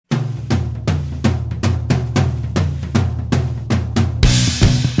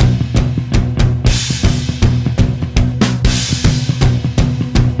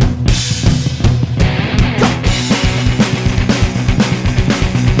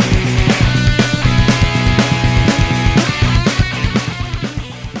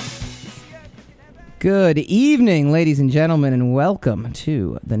Good evening, ladies and gentlemen, and welcome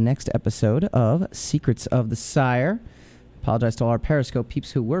to the next episode of Secrets of the Sire. Apologize to all our Periscope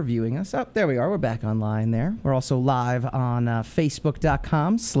peeps who were viewing us. Oh, there we are. We're back online there. We're also live on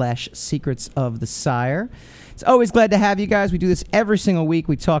Facebook.com/Secrets of the Sire. It's always glad to have you guys. We do this every single week.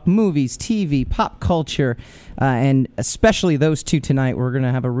 We talk movies, TV, pop culture, and especially those two tonight. We're going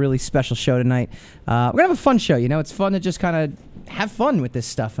to have a really special show tonight. We're going to have a fun show. You know, it's fun to just kind of have fun with this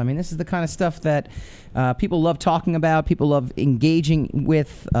stuff. I mean, this is the kind of stuff that people love talking about. People love engaging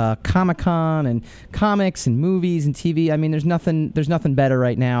with Comic-Con and comics and movies and TV. I mean, there's nothing better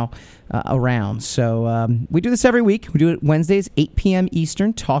right now around. So we do this every week. We do it Wednesdays, 8 p.m.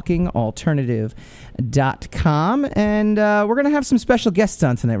 Eastern, talkingalternative.com. And we're going to have some special guests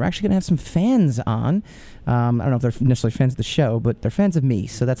on tonight. We're actually going to have some fans on. I don't know if they're necessarily fans of the show, but they're fans of me,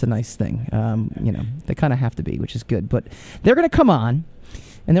 so that's a nice thing. You know, they kind of have to be, which is good. But they're going to come on,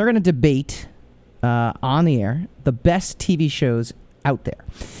 and they're going to debate on the air the best TV shows out there.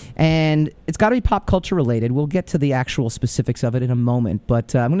 And it's got to be pop culture related. We'll get to the actual specifics of it in a moment,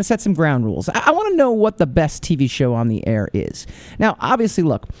 but I'm going to set some ground rules. I want to know what the best TV show on the air is. Now, obviously,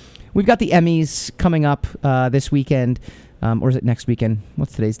 look, we've got the Emmys coming up this weekend. Or is it next weekend?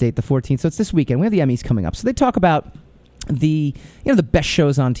 What's today's date? The 14th. So it's this weekend. We have the Emmys coming up. So they talk about the best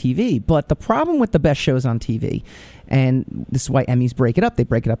shows on TV. But the problem with the best shows on TV, and this is why Emmys break it up. They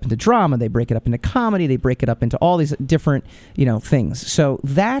break it up into drama. They break it up into comedy. They break it up into all these different, things. So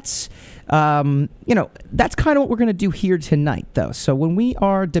that's, that's kind of what we're going to do here tonight, though. So when we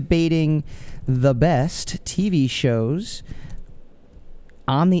are debating the best TV shows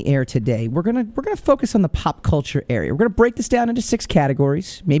on the air today, we're gonna focus on the pop culture area. We're gonna break this down into 6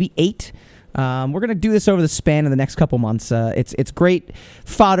 categories, maybe 8. We're gonna do this over the span of the next couple months. It's great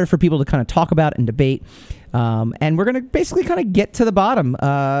fodder for people to kind of talk about and debate, and we're gonna basically kind of get to the bottom.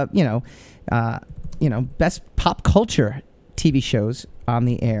 Best pop culture TV shows on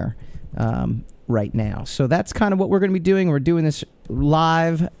the air right now. So that's kind of what we're gonna be doing. We're doing this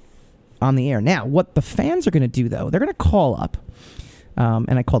live on the air. Now, what the fans are gonna do though, they're gonna call up.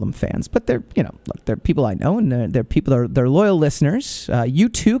 And I call them fans, but they're people I know, and they're people, they're loyal listeners. You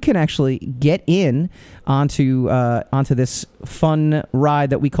too can actually get in onto this fun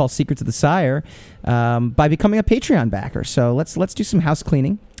ride that we call Secrets of the Sire by becoming a Patreon backer. So let's do some house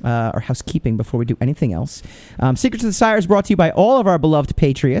cleaning or housekeeping before we do anything else. Secrets of the Sire is brought to you by all of our beloved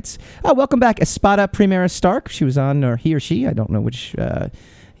patriots. Welcome back, Espada Primera Stark. She was on, or he or she, I don't know which.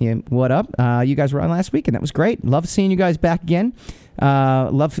 What up? You guys were on last week, and that was great. Love seeing you guys back again.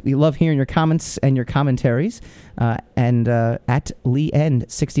 Love hearing your comments and your commentaries. And at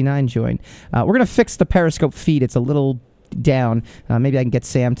LeeEnd69 joined. We're gonna fix the Periscope feed. It's a little down. Maybe I can get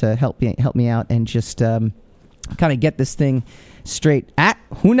Sam to help me out and just kind of get this thing straight. At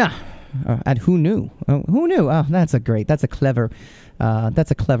Huna, at Who Knew? Who knew? Oh, that's a clever.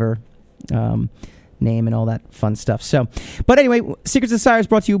 Name and all that fun stuff. So, but anyway, Secrets of the Sire is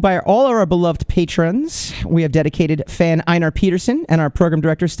brought to you by all of our beloved patrons. We have dedicated fan Einar Peterson and our program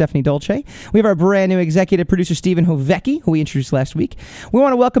director Stephanie Dolce. We have our brand new executive producer Stephen Hovecki, who we introduced last week. We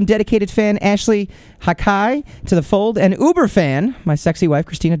want to welcome dedicated fan Ashley Hakai to the fold, and Uber fan, my sexy wife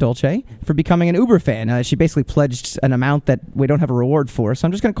Christina Dolce, for becoming an Uber fan. She basically pledged an amount that we don't have a reward for, so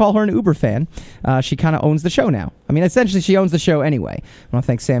I'm just going to call her an Uber fan. She kind of owns the show now. I mean, essentially, she owns the show anyway. I want to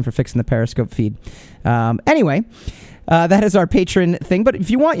thank Sam for fixing the Periscope feed. Anyway, that is our patron thing. But if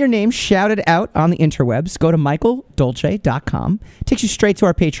you want your name shouted out on the interwebs, go to michaeldolce.com. Takes you straight to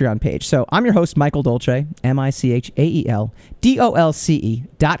our Patreon page. So I'm your host, Michael Dolce,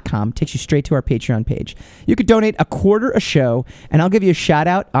 MichaelDolce.com. Takes you straight to our Patreon page. You could donate $0.25 a show, and I'll give you a shout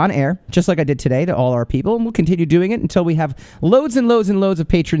out on air, just like I did today to all our people. And we'll continue doing it until we have loads and loads and loads of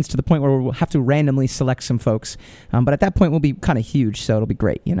patrons to the point where we'll have to randomly select some folks. But at that point, we'll be kind of huge, so it'll be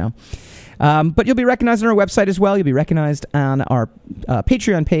great, But you'll be recognized on our website as well. You'll be recognized on our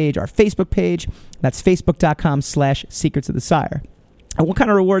Patreon page, our Facebook page. That's facebook.com/Secrets of the Sire. And what kind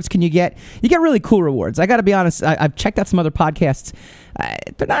of rewards can you get? You get really cool rewards. I got to be honest. I've checked out some other podcasts.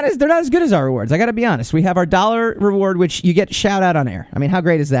 They're not as good as our rewards. I got to be honest. We have our $1 reward, which you get shout out on air. I mean, how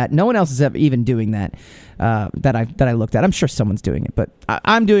great is that? No one else is ever even doing that. That I looked at. I'm sure someone's doing it, but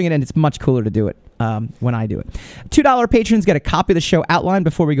I'm doing it, and it's much cooler to do it when I do it. $2 patrons get a copy of the show outline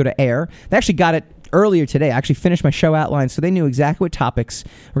before we go to air. They actually got it earlier today. I actually finished my show outline, so they knew exactly what topics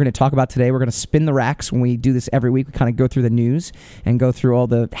we're going to talk about today. We're going to spin the racks when we do this every week. We kind of go through the news and go through all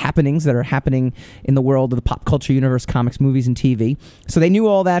the happenings that are happening in the world of the pop culture universe, comics, movies, and TV. So they knew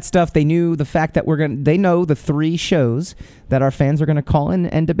all that stuff. They knew the fact that they know the 3 shows that our fans are going to call in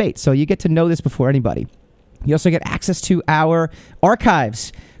and debate. So you get to know this before anybody. You also get access to our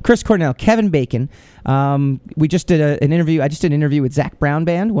archives. Chris Cornell, Kevin Bacon. We just did an interview. I just did an interview with Zach Brown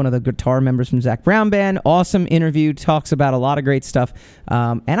Band, one of the guitar members from Zach Brown Band. Awesome interview. Talks about a lot of great stuff.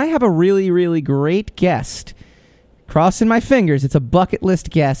 And I have a really, really great guest. Crossing my fingers. It's a bucket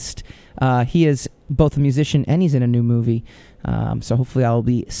list guest. He is both a musician and he's in a new movie. So hopefully I'll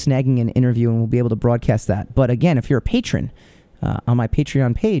be snagging an interview and we'll be able to broadcast that. But again, if you're a patron on my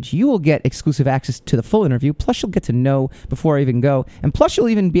Patreon page, you will get exclusive access to the full interview. Plus, you'll get to know before I even go. And plus, you'll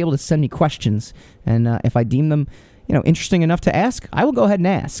even be able to send me questions. And if I deem them interesting enough to ask, I will go ahead and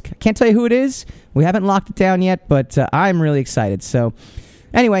ask. I can't tell you who it is. We haven't locked it down yet, but I'm really excited. So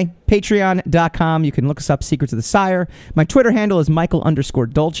anyway, patreon.com. You can look us up, Secrets of the Sire. My Twitter handle is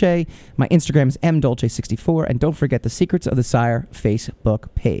Michael_Dolce. My Instagram is mdolce64. And don't forget the Secrets of the Sire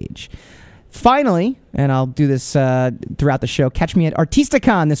Facebook page. Finally, and I'll do this throughout the show, catch me at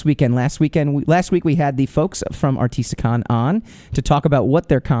ArtistaCon this weekend. Last week we had the folks from ArtistaCon on to talk about what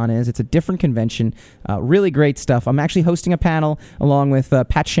their con is. It's a different convention. Really great stuff. I'm actually hosting a panel along with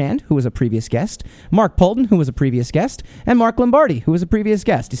Pat Shand, who was a previous guest, Mark Polden, who was a previous guest, and Mark Lombardi, who was a previous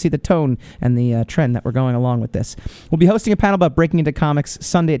guest. You see the tone and the trend that we're going along with this. We'll be hosting a panel about breaking into comics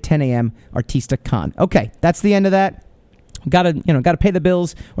Sunday at 10 a.m., ArtistaCon. Okay, that's the end of that. Gotta pay the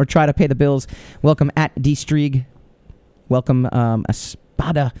bills or try to pay the bills. Welcome at D Strieg. Welcome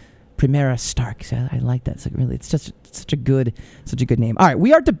Espada Primera Stark. I like that. It's just such a good name. All right,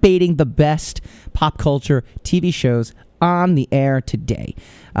 we are debating the best pop culture TV shows on the air today.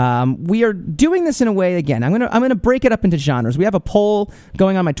 We are doing this in a way, again, I'm gonna break it up into genres. We have a poll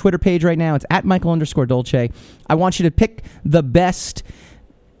going on my Twitter page right now. It's at Michael_Dolce. I want you to pick the best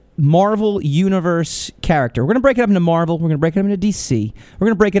Marvel Universe character. We're going to break it up into Marvel. We're going to break it up into DC. We're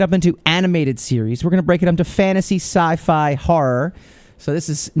going to break it up into animated series. We're going to break it up into fantasy, sci-fi, horror. So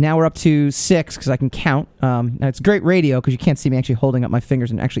now we're up to 6 because I can count. Now it's great radio because you can't see me actually holding up my fingers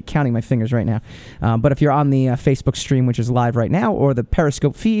and actually counting my fingers right now. But if you're on the Facebook stream, which is live right now, or the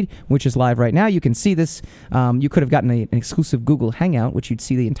Periscope feed, which is live right now, you can see this. You could have gotten an exclusive Google Hangout, which you'd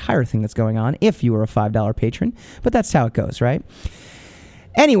see the entire thing that's going on if you were a $5 patron. But that's how it goes, right?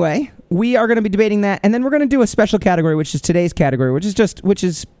 Anyway, we are going to be debating that, and then we're going to do a special category, which is today's category, which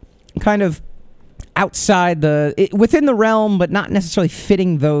is kind of outside within the realm, but not necessarily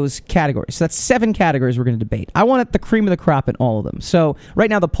fitting those categories. So that's 7 categories we're going to debate. I want the cream of the crop in all of them. So right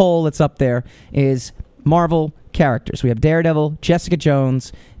now the poll that's up there is Marvel characters. We have Daredevil, Jessica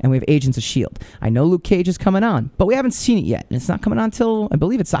Jones, and we have Agents of S.H.I.E.L.D. I know Luke Cage is coming on, but we haven't seen it yet, and it's not coming on until, I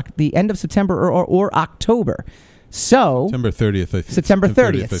believe it's the end of September or October. So September 30th, I think. September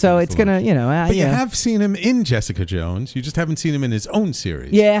 30th. So it's going to, But you have seen him in Jessica Jones. You just haven't seen him in his own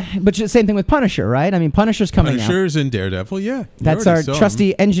series. Yeah, but same thing with Punisher, right? I mean, Punisher's coming out. Punisher's in Daredevil, yeah. That's our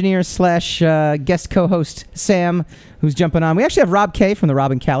trusty engineer / guest co-host, Sam, who's jumping on. We actually have Rob K from the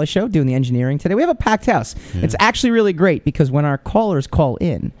Rob and Callie Show doing the engineering today. We have a packed house. Yeah. It's actually really great because when our callers call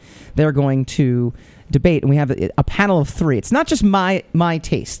in, they're going to debate, and we have a panel of 3. It's not just my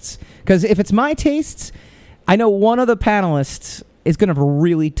tastes, because if it's my tastes, I know one of the panelists is going to have a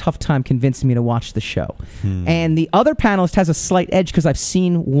really tough time convincing me to watch the show. And the other panelist has a slight edge because I've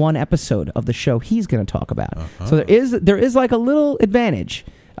seen one episode of the show he's going to talk about. So there is like a little advantage.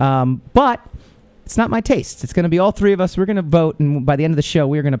 But it's not my taste. It's going to be all 3 of us. We're going to vote, and by the end of the show,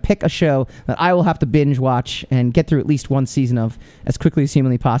 we're going to pick a show that I will have to binge watch and get through at least one season of as quickly as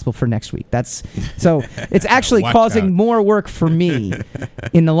humanly possible for next week. So it's actually causing more work for me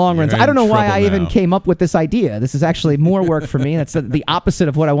in the long run. I don't know why I even came up with this idea. This is actually more work for me. That's the opposite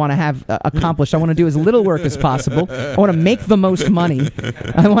of what I want to have accomplished. I want to do as little work as possible. I want to make the most money.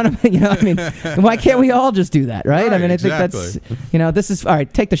 I want to, why can't we all just do that, right? I mean, I think that's, this is, all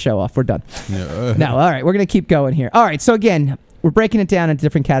right, take the show off. We're done. No, all right, we're going to keep going here. All right, so again, we're breaking it down into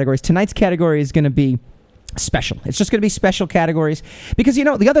different categories. Tonight's category is going to be special. It's just going to be special categories because,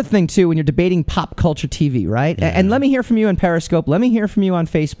 the other thing, too, when you're debating pop culture TV, right? Yeah. And let me hear from you on Periscope. Let me hear from you on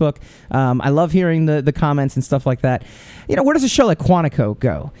Facebook. I love hearing the comments and stuff like that. Where does a show like Quantico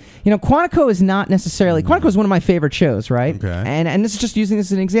go? Quantico is not necessarily... Quantico is one of my favorite shows, right? Okay. And this is just using this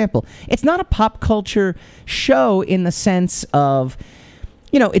as an example. It's not a pop culture show in the sense of...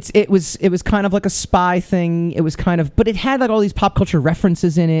 it was kind of like a spy thing. It was kind of, but it had like all these pop culture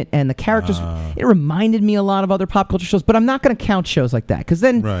references in it, and the characters. It reminded me a lot of other pop culture shows, but I'm not going to count shows like that because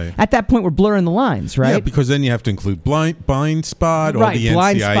then at that point we're blurring the lines, right? Yeah, because then you have to include Blind Spot or the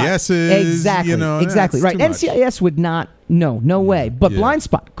NCISs. Exactly. Right. NCIS would not. No way. But Blind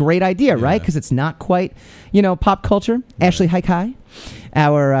Spot, great idea, right? Because it's not quite, pop culture. Ashley Haikai, I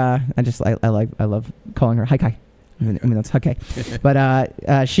love calling her Haikai. I mean, that's okay.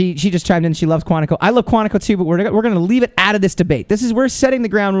 But she just chimed in. She loves Quantico. I love Quantico too, but we're going to leave it out of this debate. We're setting the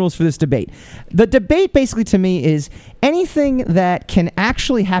ground rules for this debate. The debate basically to me is anything that can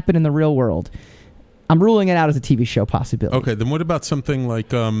actually happen in the real world. I'm ruling it out as a TV show possibility. Okay, then what about something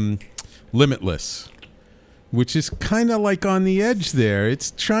like Limitless, which is kind of like on the edge there.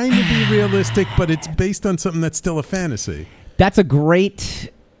 It's trying to be realistic, but it's based on something that's still a fantasy. That's a great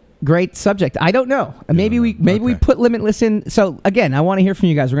subject. I don't know. Maybe we put Limitless in. So again, I want to hear from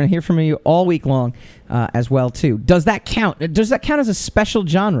you guys. We're going to hear from you all week long as well too. Does that count? Does that count as a special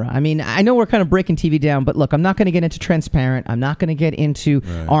genre? I mean, I know we're kind of breaking TV down, but look, I'm not going to get into Transparent. I'm not going to get into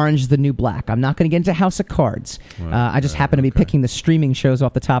Orange is the New Black. I'm not going to get into House of Cards. I just happen to be picking the streaming shows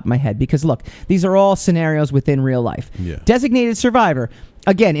off the top of my head because look, these are all scenarios within real life. Yeah. Designated Survivor.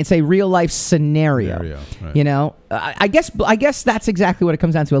 Again, it's a real life scenario. Right. You know, I guess that's exactly what it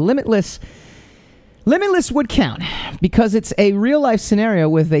comes down to. A Limitless would count because it's a real life scenario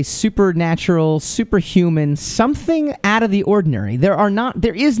with a supernatural, superhuman, something out of the ordinary.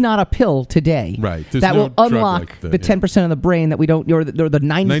 There is not a pill today that will unlock the 10% of the brain that we don't, or the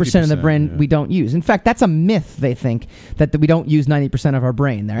 90% of the brain we don't use. In fact, that's a myth. They think that we don't use 90% of our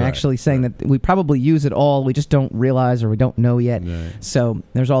brain. They're actually saying that we probably use it all. We just don't realize or we don't know yet. Right. So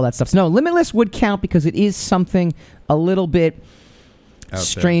there's all that stuff. So no, Limitless would count because it is something a little bit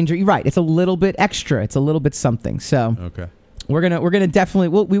stranger. You're right. It's a little bit extra. It's a little bit something. So we're gonna definitely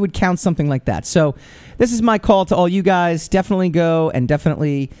we would count something like that. So this is my call to all you guys. Definitely go and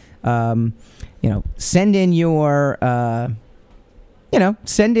definitely send in your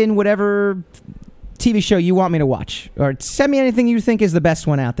send in whatever TV show you want me to watch, or send me anything you think is the best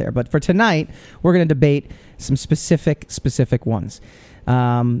one out there. But for tonight, we're gonna debate some specific ones.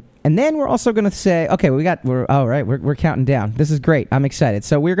 And then we're also going to say, okay, we're counting down. This is great. I'm excited.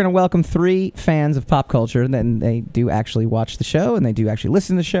 So we're going to welcome 3 fans of pop culture. Then they do actually watch the show and they do actually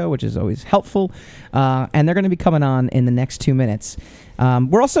listen to the show, which is always helpful. And they're going to be coming on in the next 2 minutes.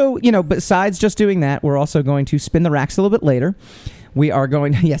 We're also, besides just doing that, we're also going to spin the racks a little bit later. We are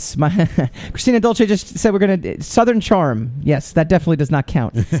going, yes, Christina Dolce just said we're going to, Southern Charm. Yes, that definitely does not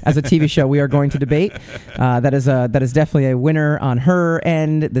count as a TV show we are going to debate. That is definitely a winner on her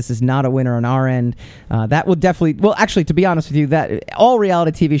end. This is not a winner on our end. That would definitely, well, actually, to be honest with you, that all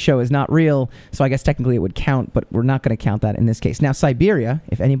reality TV show is not real, so I guess technically it would count, but we're not going to count that in this case. Now, Siberia,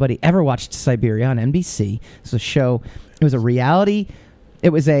 if anybody ever watched Siberia on NBC, it's a show, it was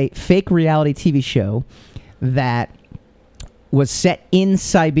a fake reality TV show that was set in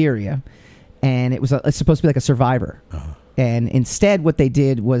Siberia, and it's supposed to be like a Survivor. And instead, what they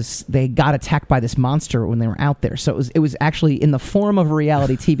did was they got attacked by this monster when they were out there. So it was actually in the form of a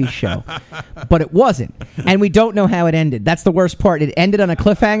reality TV show, but it wasn't. And we don't know how it ended. That's the worst part. It ended on a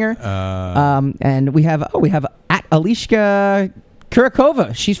cliffhanger. And we have at Alishka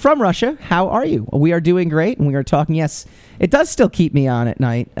Kurakova. She's from Russia. How are you? We are doing great, and we are talking. Yes, it does still keep me on at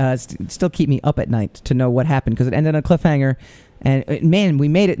night. Still keep me up at night to know what happened because it ended on a cliffhanger. And man, we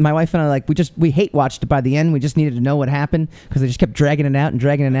made it. My wife and I we hate watched it by the end. We just needed to know what happened because they just kept dragging it out,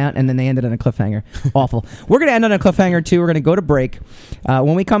 and then they ended on a cliffhanger. Awful. We're going to end on a cliffhanger too. We're going to go to break.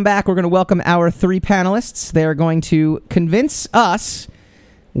 When we come back, we're going to welcome our 3 panelists. They are going to convince us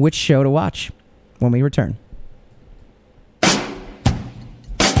which show to watch when we return.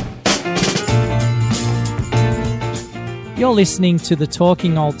 You're listening to the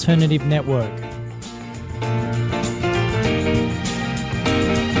Talking Alternative Network.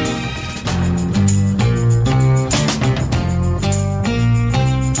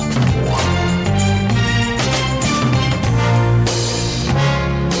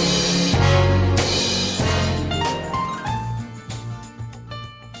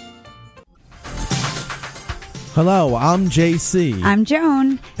 Hello, I'm JC. I'm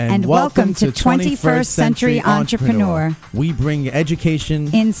Joan. And welcome to 21st Century Entrepreneur. We bring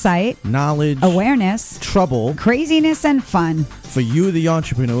education, insight, knowledge, awareness, trouble, craziness, and fun for you, the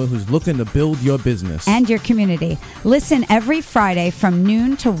entrepreneur who's looking to build your business and your community. Listen every Friday from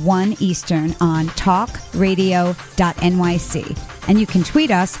noon to 1 Eastern on talkradio.nyc. And you can tweet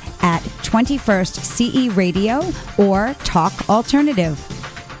us at 21st CE Radio or Talk Alternative.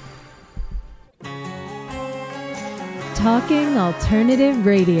 Talking Alternative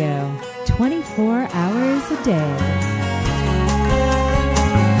Radio, 24 hours a day.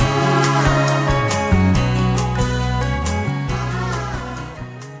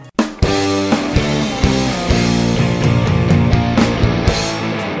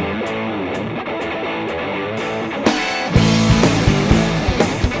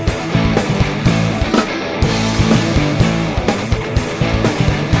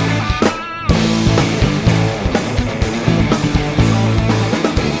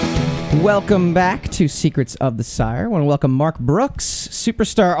 Welcome back to Secrets of the Sire. I want to welcome Mark Brooks,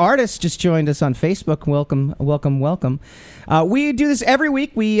 superstar artist, just joined us on Facebook. Welcome, welcome, welcome. We do this every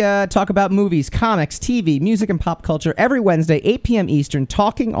week. We talk about movies, comics, TV, music, and pop culture every Wednesday, 8 p.m. Eastern,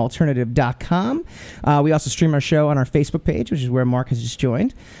 talkingalternative.com. We also stream our show on our Facebook page, which is where Mark has just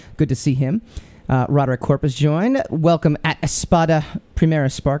joined. Good to see him. Roderick Corp has joined. Welcome at Espada Primera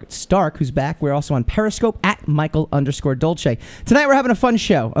Stark, who's back. We're also on Periscope at Michael_Dolce. Tonight we're having a fun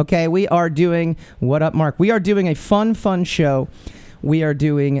show, okay? We are doing, what up, Mark? We are doing a fun show. We are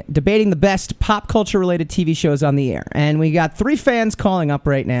debating the best pop culture-related TV shows on the air. And we got 3 fans calling up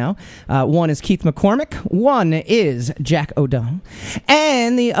right now. One is Keith McCormick. One is Jack O'Donnell.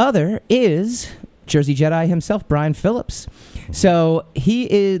 And the other is Jersey Jedi himself, Brian Phillips. So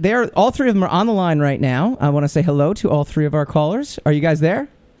all 3 of them are on the line right now. I want to say hello to all 3 of our callers. Are you guys there?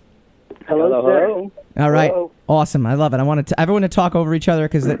 Hello. All right. Hello. Awesome. I love it. I want everyone to talk over each other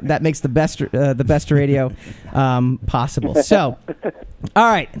because that makes the best radio possible. So,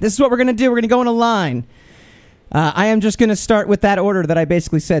 all right. This is what we're going to do. We're going to go in a line. I am just going to start with that order that I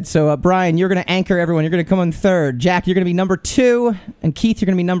basically said. So, Brian, you're going to anchor everyone. You're going to come in third. Jack, you're going to be number 2. And Keith, you're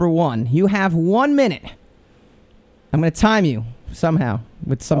going to be number 1. You have 1 minute. I'm going to time you somehow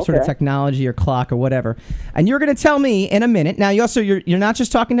with some sort of technology or clock or whatever. And you're going to tell me in a minute. Now, you're not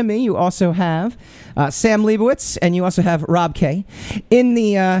just talking to me. You also have Sam Leibowitz and you also have Rob Kay in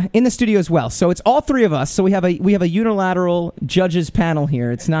the studio as well. So it's all 3 of us. So we have a unilateral judges panel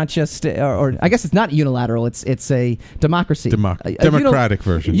here. It's not just or I guess it's not unilateral. It's a democracy. Democratic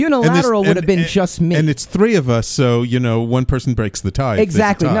version. Unilateral would have been just me. And it's 3 of us, so one person breaks the tie.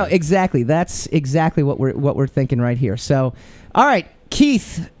 Exactly. No, exactly. That's exactly what we're thinking right here. So, all right,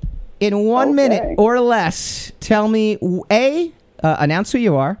 Keith, in 1 minute or less, tell me, A, announce who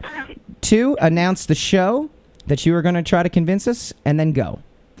you are, 2, announce the show that you are going to try to convince us, and then go.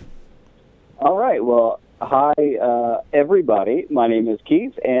 All right. Well, hi, everybody. My name is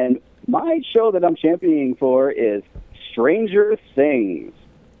Keith, and my show that I'm championing for is Stranger Things.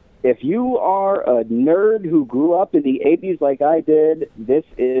 If you are a nerd who grew up in the 80s like I did, this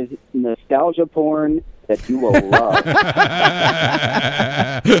is nostalgia porn that you will love.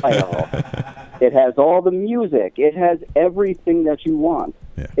 It has all the music. It has everything that you want.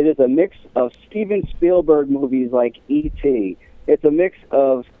 Yeah. It is a mix of Steven Spielberg movies like E.T. It's a mix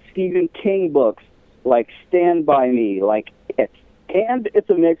of Stephen King books like Stand By Me, like It. And it's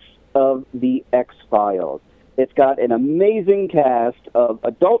a mix of The X-Files. It's got an amazing cast of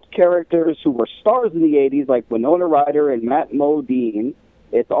adult characters who were stars in the 80s like Winona Ryder and Matt Modine.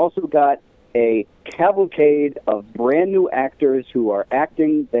 It's also got a cavalcade of brand new actors who are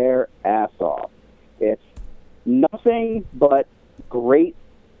acting their ass off. It's nothing but great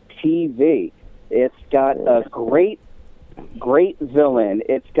TV. It's got a great villain.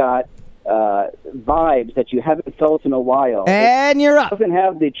 It's got vibes that you haven't felt in a while. And you're up. It doesn't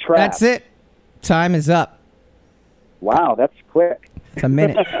have the trap. That's it. Time is up. Wow, that's quick. It's a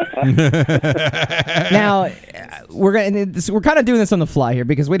minute. Now, we're kind of doing this on the fly here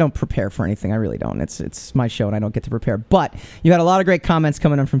because we don't prepare for anything. I really don't. It's my show and I don't get to prepare. But you had a lot of great comments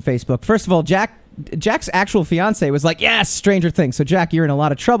coming in from Facebook. First of all, Jack's actual fiance was like, yes, Stranger Things. So, Jack, you're in a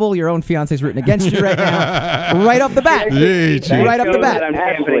lot of trouble. Your own fiance's rooting against you right now. Right off the bat. Right off the bat.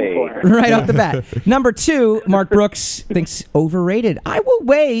 Right off the bat. Number 2, Mark Brooks thinks overrated. I will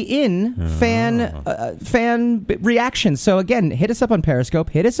weigh in fan reactions. So, again, hit us up on Periscope.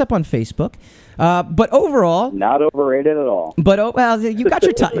 Hit us up on Facebook. But overall, not overrated at all. But you got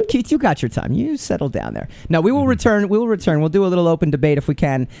your time, Keith. You got your time. You settle down there. Now we will return. We'll do a little open debate if we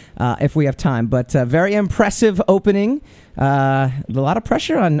can, if we have time. But very impressive opening. A lot of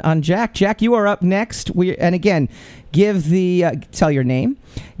pressure on Jack. Jack, you are up next. And again, give tell your name,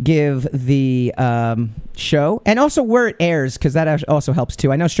 give the show, and also where it airs because that also helps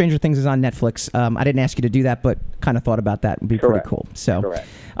too. I know Stranger Things is on Netflix. I didn't ask you to do that, but kind of thought about that. Would be pretty cool. So, correct.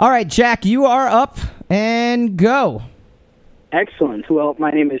 All right, Jack, you are up and go. Excellent. Well,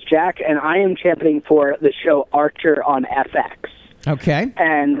 my name is Jack, and I am championing for the show Archer on FX. Okay.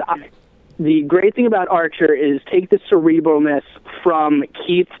 And the great thing about Archer is take the cerebralness from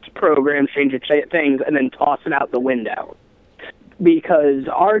Keith's program, Stranger Things, and then toss it out the window. Because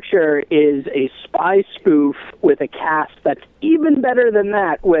Archer is a spy spoof with a cast that's even better than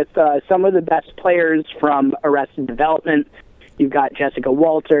that, with some of the best players from Arrested Development. You've got Jessica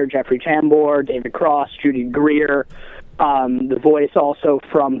Walter, Jeffrey Tambor, David Cross, Judy Greer, the voice also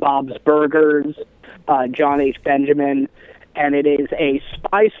from Bob's Burgers, John H. Benjamin. And it is a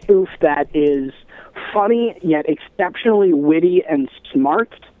spy spoof that is funny, yet exceptionally witty and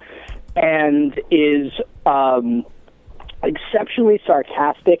smart, and is exceptionally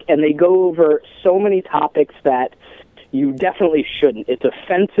sarcastic, and they go over so many topics that you definitely shouldn't. It's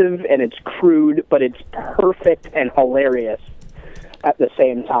offensive and it's crude, but it's perfect and hilarious at the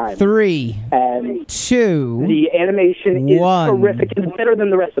same time. 3, And 2, the animation is 1. terrific. It's better than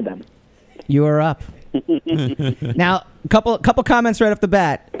the rest of them. You are up. Now, couple comments right off the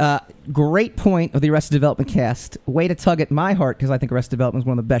bat. Great point of the Arrested Development cast. Way to tug at my heart, because I think Arrested Development is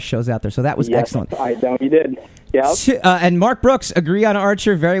one of the best shows out there. So that was excellent. I know you did. Yeah. And Mark Brooks, agree on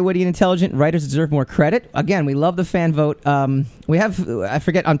Archer. Very witty and intelligent. Writers deserve more credit. Again, we love the fan vote. We have, I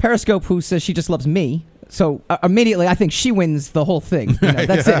forget, on Periscope, who says she just loves me. So immediately, I think she wins the whole thing. You know,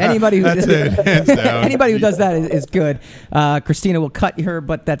 that's it. Anybody who That's it. Hands down. Anybody who does that is good. Christina will cut her,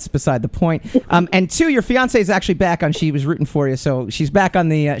 but that's beside the point. And 2, your fiance is actually back on. She was rooting for you, so she's back on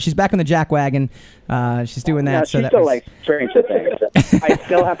the jack wagon. She's doing that. Yeah, so she that still was, likes Stranger Things. I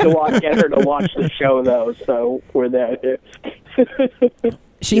still have to get her to watch the show though. So we're there.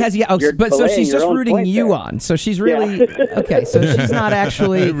 She has, yeah. Oh, You're but so belaying she's your just own rooting point you there. on. So she's really okay. So she's not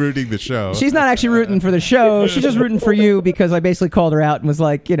actually rooting the show. She's not actually rooting for the show. She's just rooting for you because I basically called her out and was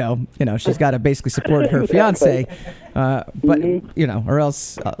like, you know, she's got to basically support her fiance. But you know, or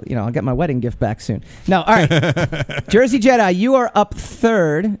else, I'll get my wedding gift back soon. No, all right. Jersey Jedi, you are up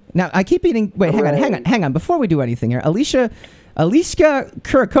 3rd. Now I keep eating. Wait, hang on. Before we do anything here, Aliska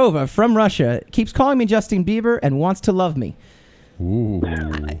Kurakova from Russia keeps calling me Justin Bieber and wants to love me. Ooh.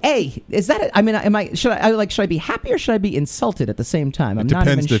 Hey, is that it? I mean, should I be happy or should I be insulted at the same time? I'm not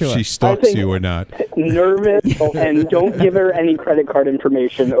even Depends sure. if she stalks you or not. Nervous, and don't give her any credit card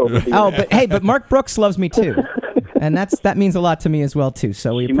information over the but Mark Brooks loves me too, and that means a lot to me as well too.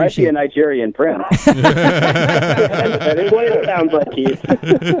 So we She might be appreciate. a Nigerian prince. That is what it sounds like, Keith.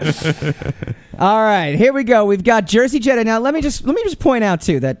 All right, here we go. We've got Jersey Jedi. Now let me just point out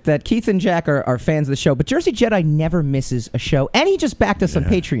too that Keith and Jack are fans of the show, but Jersey Jedi never misses a show, and he just backed us on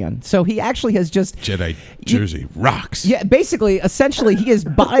Patreon. So he actually has just Jedi Jersey rocks. Yeah, essentially, he is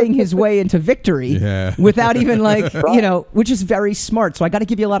buying his way into victory without even which is very smart. So I got to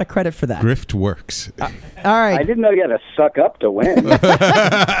give you a lot of credit for that. Grift works. All right. I didn't know you had to suck up to win.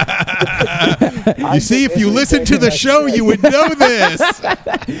 You see, if you listen to the show, you would know this.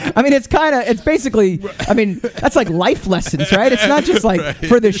 I mean, it's basically, I mean, that's like life lessons, right? It's not just like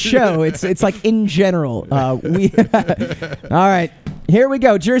for the show. It's like in general. All right. Here we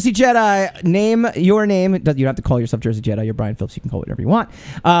go. Jersey Jedi, name your name. You don't have to call yourself Jersey Jedi. You're Brian Phillips. You can call it whatever you want.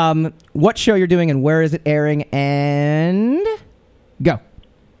 What show you're doing and where is it airing, and go.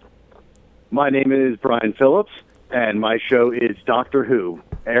 My name is Brian Phillips, and my show is Doctor Who,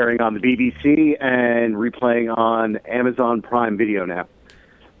 airing on the BBC and replaying on Amazon Prime Video now.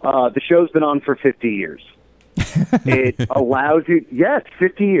 The show's been on for 50 years. It allows you... Yes,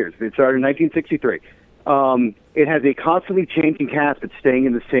 50 years. It started in 1963. It has a constantly changing cast, but staying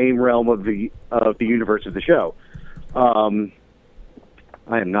in the same realm of the universe of the show. I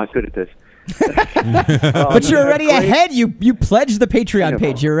am not good at this. But you're already ahead. You pledged the Patreon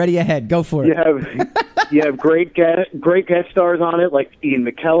page. You're already ahead. Go for it. You have great guest stars on it, like Ian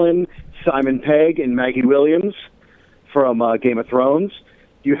McKellen, Simon Pegg, and Maggie Williams from Game of Thrones.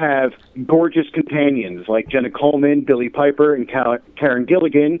 You have gorgeous companions like Jenna Coleman, Billy Piper, and Karen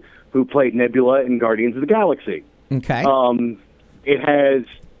Gilligan, who played Nebula in Guardians of the Galaxy. Okay.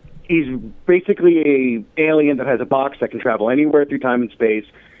 He's basically a alien that has a box that can travel anywhere through time and space.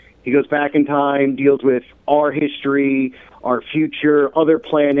 He goes back in time, deals with our history, our future, other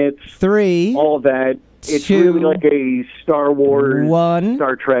planets. 3, all of that. It's 2, really like a Star Wars, 1.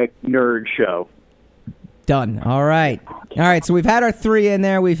 Star Trek nerd show. Done. All right. So we've had our 3 in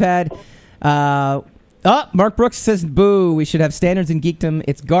there. We've had. Mark Brooks says, boo, we should have standards in geekdom.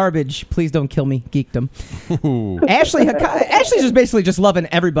 It's garbage. Please don't kill me, geekdom. Ashley's just basically just loving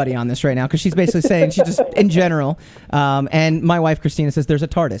everybody on this right now because she's basically saying she just, in general. And my wife, Christina, says there's a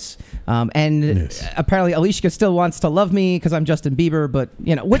TARDIS. Apparently Alicia still wants to love me because I'm Justin Bieber, but,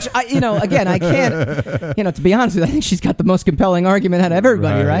 which, again, I can't, to be honest with you, I think she's got the most compelling argument out of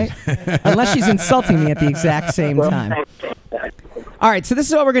everybody, right? Unless she's insulting me at the exact same time. All right, so this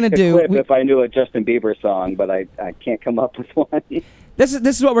is what we're going to do. If I knew a Justin Bieber song, but I can't come up with one. This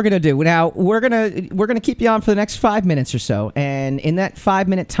is what we're going to do. Now, we're going to keep you on for the next 5 minutes or so, and in that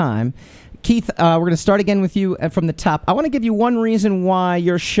 5-minute time, Keith, we're going to start again with you from the top. I want to give you one reason why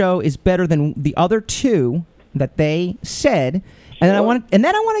your show is better than the other 2 that they said. And then I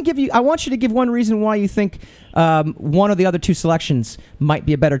want you to give one reason why you think one of the other 2 selections might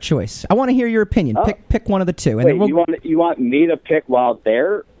be a better choice. I want to hear your opinion. Pick one of the 2. And Wait, then you want me to pick why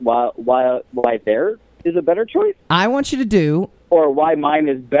there is a better choice? I want you to do, or why mine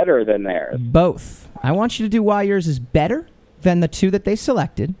is better than theirs. Both. I want you to do why yours is better, than the two that they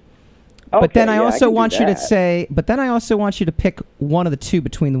selected. Okay, but then I yeah, also can do want you to that. say. But then I also want you to pick one of the two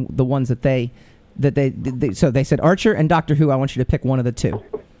between the ones that they so they said Archer and Doctor Who. I want you to pick one of the two.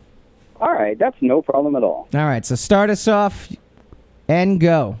 All right, that's no problem at all. All right, so start us off and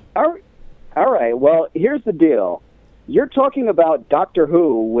go. All right, well, here's the deal. You're talking about Doctor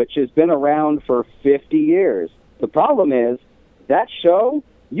Who, which has been around for 50 years. The problem is, that show,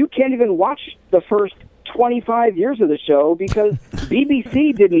 you can't even watch the first 25 years of the show because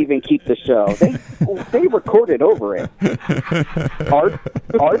BBC didn't even keep the show. They recorded over it.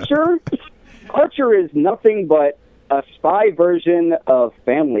 Archer is nothing but a spy version of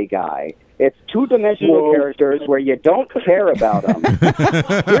Family Guy. It's two-dimensional characters where you don't care about them.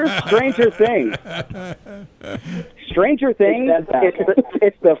 Here's Stranger Things. Stranger Things,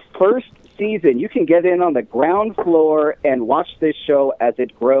 it's the first season. You can get in on the ground floor and watch this show as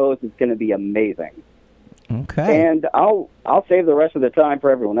it grows. It's going to be amazing. Okay. And I'll save the rest of the time for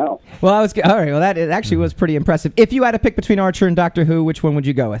everyone else. Well, all right. Well, that it actually was pretty impressive. If you had to pick between Archer and Doctor Who, which one would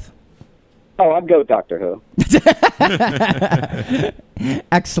you go with? Oh, I'd go Doctor Who.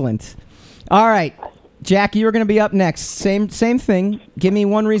 Excellent. All right, Jack, you are going to be up next. Same thing. Give me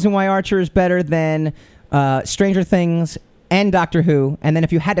one reason why Archer is better than Stranger Things and Doctor Who, and then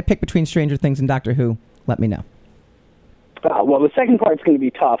if you had to pick between Stranger Things and Doctor Who, let me know. Well, the second part's going to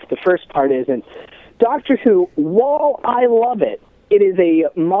be tough. The first part isn't. Doctor Who, while I love it, it is a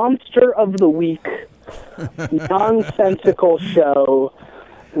monster of the week, nonsensical show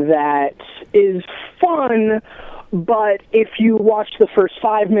that is fun, but if you watch the first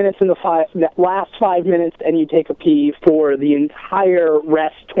 5 minutes and the last 5 minutes and you take a pee for the entire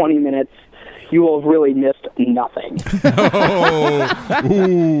rest 20 minutes, you will have really missed nothing.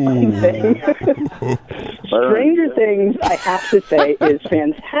 Stranger Things, I have to say, is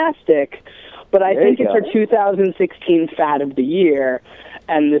fantastic, but I think it's our 2016 fad of the year,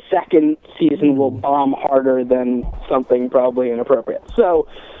 and the second season will bomb harder than something probably inappropriate. So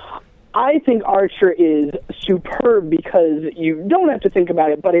I think Archer is superb because you don't have to think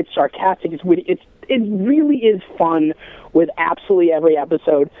about it, but it's sarcastic, it's witty, it really is fun with absolutely every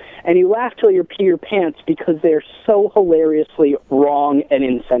episode, and you laugh till you pee your pants because they're so hilariously wrong and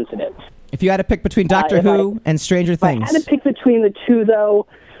insensitive. If you had to pick between Doctor Who and Stranger Things. If I had to pick between the two, though,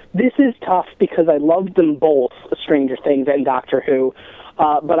 this is tough because I loved them both, Stranger Things and Doctor Who.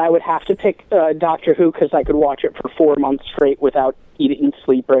 But I would have to pick Doctor Who because I could watch it for 4 months straight without eating,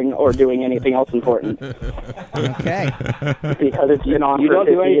 sleeping, or doing anything else important. Okay. Because it's been on You for don't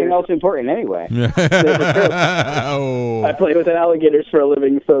 50 do anything years. else important anyway. I play with alligators for a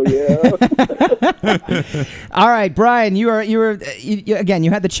living, so yeah. All right, Brian, you again,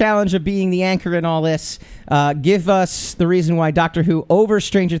 you had the challenge of being the anchor in all this. Give us the reason why Doctor Who over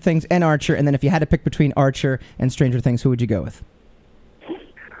Stranger Things and Archer, and then if you had to pick between Archer and Stranger Things, who would you go with?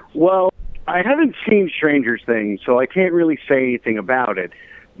 Well, I haven't seen Stranger Things, so I can't really say anything about it.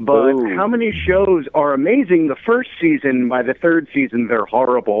 But how many shows are amazing the first season, by the third season they're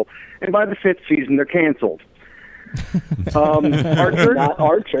horrible, and by the fifth season they're canceled? Archer? Not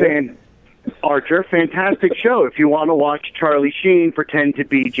Archer. Archer, fantastic show if you want to watch Charlie Sheen pretend to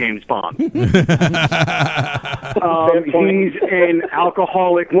be James Bond. He's an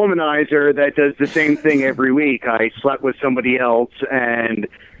alcoholic womanizer that does the same thing every week. I slept with somebody else, and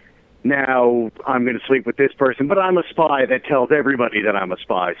now I'm going to sleep with this person, but I'm a spy that tells everybody that I'm a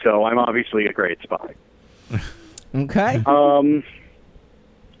spy, so I'm obviously a great spy. Okay.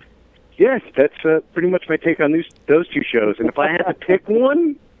 Yes, that's pretty much my take on those two shows. And if I had to pick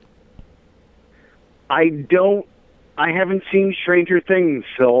one, I haven't seen Stranger Things,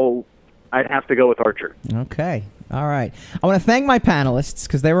 so I'd have to go with Archer. Okay. All right. I want to thank my panelists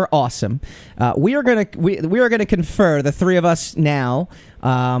because they were awesome. We are gonna confer, the three of us now.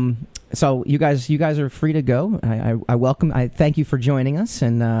 So you guys are free to go. I thank you for joining us.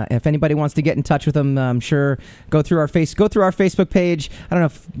 And if anybody wants to get in touch with them, I'm sure go through our Facebook page. I don't know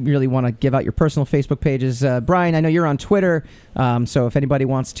if you really want to give out your personal Facebook pages. Brian, I know you're on Twitter. So if anybody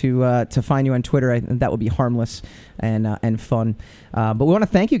wants to find you on Twitter, that would be harmless and fun. But we want to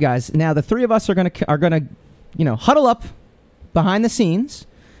thank you guys. Now the three of us are gonna huddle up behind the scenes,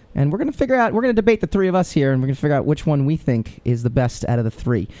 and we're going to debate the three of us here, and we're going to figure out which one we think is the best out of the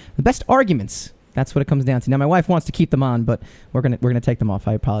three. The best arguments. That's what it comes down to. Now, my wife wants to keep them on, but we're going to take them off.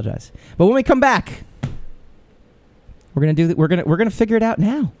 I apologize. But when we come back, we're going to figure it out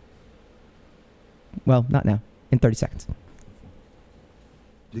now. Well, not now. In 30 seconds.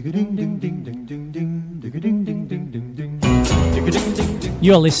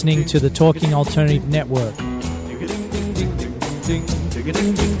 You're listening to the Talking Alternative Network.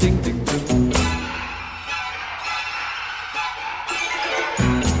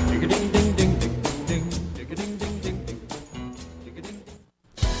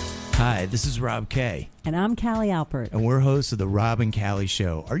 Hi, this is Rob Kay. And I'm Callie Alpert. And we're hosts of The Rob and Callie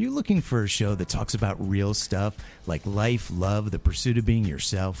Show. Are you looking for a show that talks about real stuff like life, love, the pursuit of being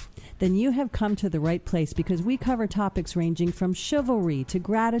yourself? Then you have come to the right place, because we cover topics ranging from chivalry to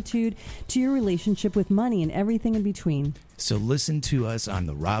gratitude to your relationship with money and everything in between. So listen to us on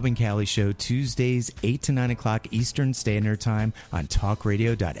The Rob and Callie Show, Tuesdays, 8 to 9 o'clock Eastern Standard Time on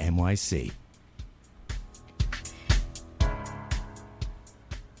talkradio.nyc.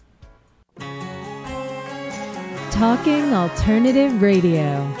 Talking Alternative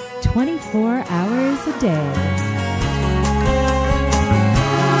Radio, 24 hours a day.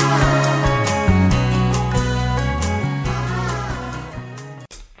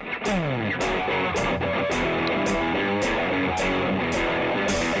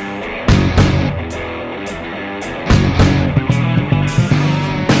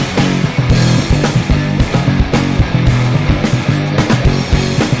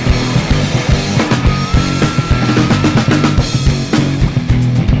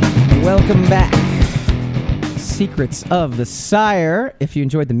 Welcome back. Secrets of the Sire. If you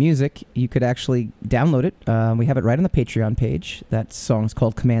enjoyed the music, you could actually download it. We have it right on the Patreon page. That song's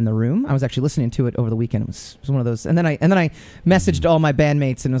called "Command the Room." I was actually listening to it over the weekend. It was one of those, and then I messaged all my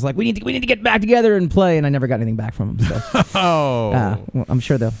bandmates and was like, "We need to get back together and play." And I never got anything back from them. So, well, I'm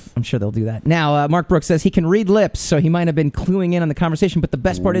sure they'll do that. Now, Mark Brooks says he can read lips, so he might have been cluing in on the conversation. But the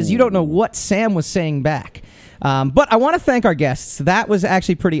best part is you don't know what Sam was saying back. But I want to thank our guests. That was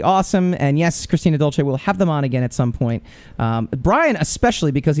actually pretty awesome. And yes, Christina Dolce, we'll have them on again at some point. Brian,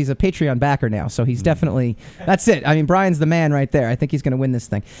 especially because he's a Patreon backer now. So he's definitely, that's it. I mean, Brian's the man right there. I think he's going to win this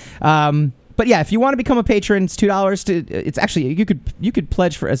thing. But yeah, if you want to become a patron, it's $2. It's actually, you could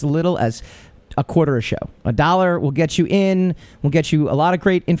pledge for as little as a quarter a show. $1 will get you in, will get you a lot of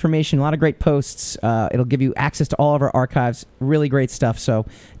great information, a lot of great posts. It'll give you access to all of our archives. Really great stuff. So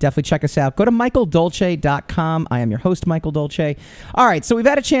definitely check us out. Go to michaeldolce.com. I am your host, Michael Dolce. All right, so we've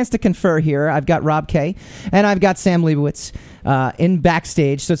had a chance to confer here. I've got Rob Kay and I've got Sam Leibowitz in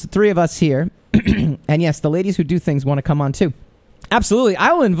backstage. So it's the three of us here. And yes, the ladies who do things want to come on too. Absolutely.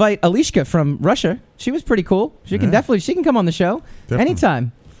 I will invite Alishka from Russia. She was pretty cool. She can come on the show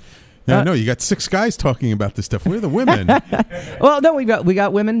anytime. Yeah, no, you got 6 guys talking about this stuff. We're the women. Well, no, we got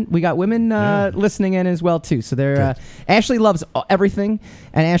women. We got women listening in as well too. So they're Ashley loves everything,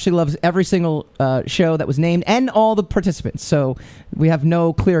 and Ashley loves every single show that was named and all the participants. So we have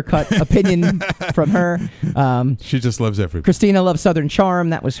no clear-cut opinion from her. She just loves everybody. Christina loves Southern Charm.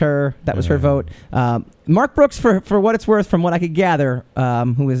 That was her. That was her vote. Mark Brooks, for what it's worth, from what I could gather,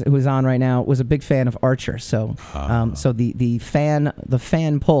 who is on right now, was a big fan of Archer. So so the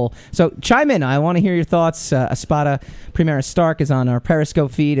fan pull. So chime in. I want to hear your thoughts. Espada Primaris Stark is on our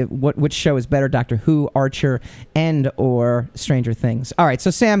Periscope feed. Which show is better, Doctor Who, Archer, and or Stranger Things? All right.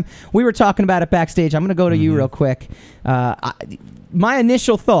 So Sam, we were talking about it backstage. I'm going to go to you real quick. My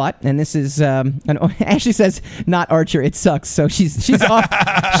initial thought, and this is, Ashley says not Archer, it sucks. So she's off.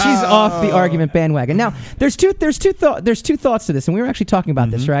 She's off the argument bandwagon. Now there's two thoughts to this, and we were actually talking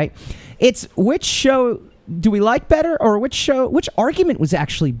about this, right? It's which show do we like better, or which argument was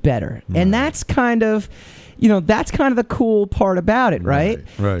actually better, and that's kind of. That's kind of the cool part about it, right?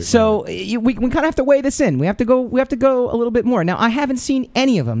 Right. So we kind of have to weigh this in. We have to go a little bit more. Now, I haven't seen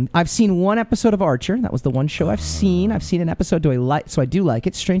any of them. I've seen one episode of Archer. That was the one show I've seen. I've seen an episode. So I do like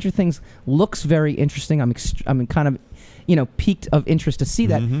it. Stranger Things looks very interesting. I'm kind of piqued of interest to see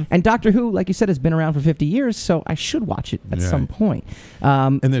that. And Doctor Who, like you said, has been around for 50 years, so I should watch it at some point.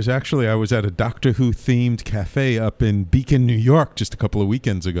 And there's actually, I was at a Doctor Who themed cafe up in Beacon, New York, just a couple of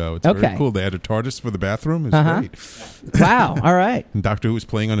weekends ago. It's very cool. They had a TARDIS for the bathroom. It was great. Wow. All right. And Doctor Who was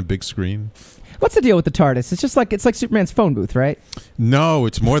playing on a big screen. What's the deal with the TARDIS? It's like Superman's phone booth, right? No,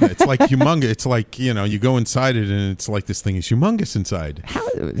 it's more than it's like humongous. It's like you go inside it and it's like this thing is humongous inside. How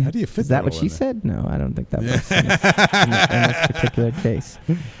do you fit? Is that what she said? No, I don't think that was in this particular case.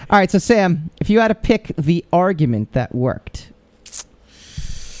 All right, so Sam, if you had to pick the argument that worked,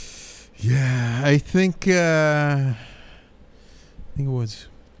 I think it was.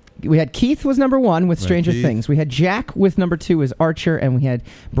 We had Keith was number 1 with Stranger Things. We had Jack with number 2 as Archer, and we had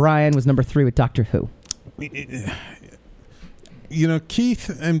Brian was number 3 with Doctor Who.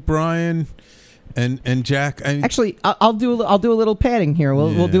 Keith and Brian and Jack. Actually, I'll do a little padding here.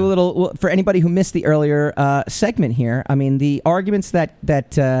 We'll do a little for anybody who missed the earlier segment here. I mean, the arguments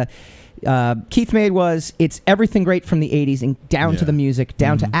that Keith made was it's everything great from the 80s and down to the music,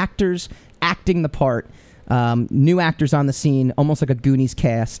 down to actors acting the part. New actors on the scene, almost like a Goonies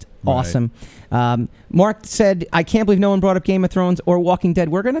cast. awesome. Mark said, I can't believe no one brought up Game of Thrones or Walking Dead.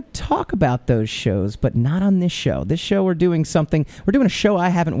 We're going to talk about those shows, but not on this show. This show we're doing a show I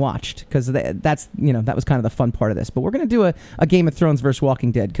haven't watched, because that was kind of the fun part of this. But we're going to do a Game of Thrones versus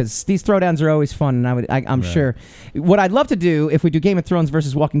Walking Dead, because these throwdowns are always fun, and I'm sure. What I'd love to do, if we do Game of Thrones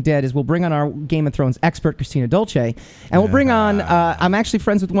versus Walking Dead, is we'll bring on our Game of Thrones expert, Christina Dolce, and we'll bring on, I'm actually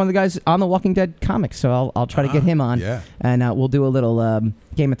friends with one of the guys on the Walking Dead comics, so I'll try to get him on, and we'll do a little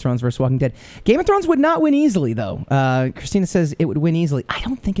Game of Thrones versus Walking Dead. Game of Thrones would not win easily, though. Christina says it would win easily. I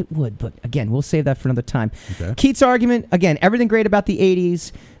don't think it would, but again, we'll save that for another time. Okay. Keith's argument, again, everything great about the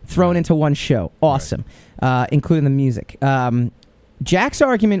 80s thrown into one show. Awesome, including the music. Jack's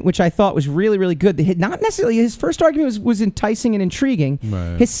argument, which I thought was really, really good, not necessarily, his first argument was enticing and intriguing.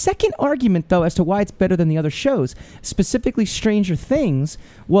 Right. His second argument, though, as to why it's better than the other shows, specifically Stranger Things,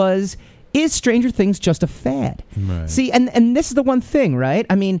 was... Is Stranger Things just a fad? Right. See, and this is the one thing, right?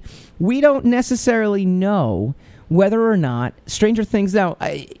 I mean, we don't necessarily know whether or not Stranger Things... Now,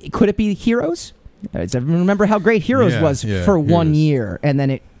 could it be Heroes? Remember how great Heroes was for 1 year, and then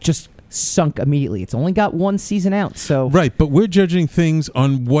it just sunk immediately. It's only got one season out, so... Right, but we're judging things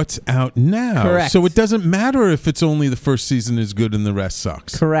on what's out now. Correct. So it doesn't matter if it's only the first season is good and the rest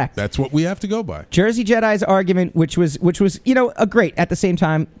sucks. Correct. That's what we have to go by. Jersey Jedi's argument, which was a great. At the same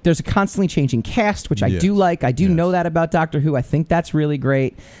time, there's a constantly changing cast, which I do like. I do know that about Doctor Who. I think that's really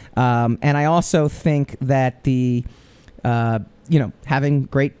great. And I also think that the, having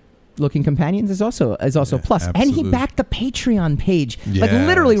great looking companions is also a plus. Absolutely. And he backed the Patreon page like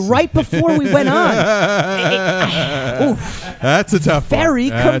literally right before we went on. That's a tough very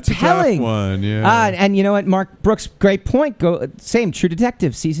one. Very compelling. That's a tough one. Yeah. And you know what, Mark Brooks, great point. Same True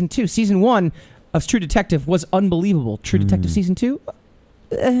Detective season 2. Season 1 of True Detective was unbelievable. True Detective season 2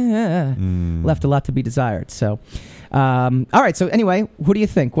 left a lot to be desired. So all right, so anyway, who do you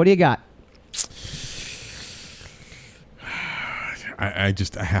think? What do you got? I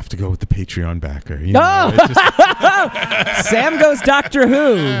have to go with the Patreon backer. Sam goes Doctor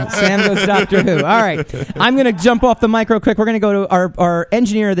Who. All right. I'm going to jump off the mic real quick. We're going to go to our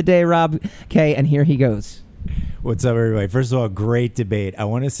engineer of the day, Rob K., and here he goes. What's up, everybody? First of all, great debate. I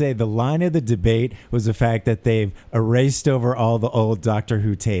want to say the line of the debate was the fact that they've erased over all the old Doctor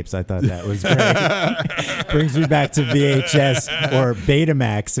Who tapes. I thought that was great. Brings me back to VHS or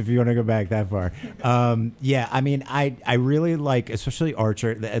Betamax, if you want to go back that far. I mean, I really like, especially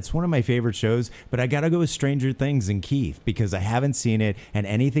Archer. It's one of my favorite shows, but I got to go with Stranger Things and Keith because I haven't seen it, and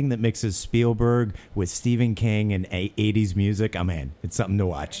anything that mixes Spielberg with Stephen King and 80s music, I'm in. It's something to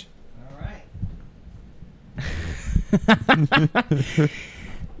watch.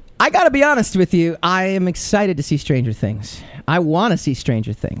 I gotta be honest with you, I am excited to see Stranger Things. I want to see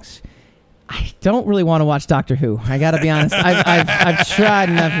Stranger Things. I don't really want to watch Doctor Who. I gotta be honest. I've tried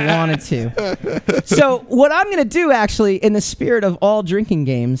and I've wanted to. So what I'm gonna do, actually, in the spirit of all drinking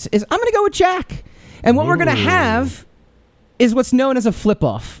games, is I'm gonna go with Jack. And what we're gonna have is what's known as a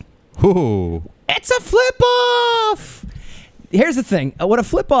flip-off. Ooh. It's a flip-off! Here's the thing. What a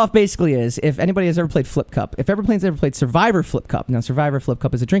flip-off basically is, if anybody has ever played Flip Cup, if everybody's ever played Survivor Flip Cup. Now, Survivor Flip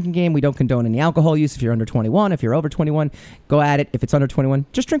Cup is a drinking game. We don't condone any alcohol use if you're under 21. If you're over 21, go at it. If it's under 21,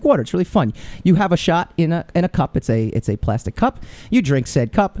 just drink water. It's really fun. You have a shot in a cup. It's a plastic cup. You drink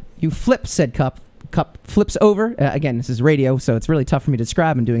said cup. You flip said cup. Cup flips over. Again, this is radio, so it's really tough for me to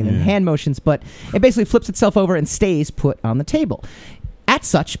describe. I'm doing it in hand motions, but it basically flips itself over and stays put on the table. At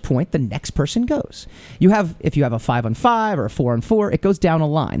such point, the next person goes. If you have a 5-on-5 or a 4-on-4, it goes down a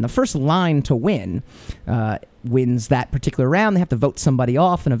line. The first line to win wins that particular round. They have to vote somebody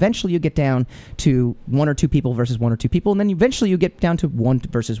off, and eventually you get down to 1 or 2 people versus 1 or 2 people, and then eventually you get down to 1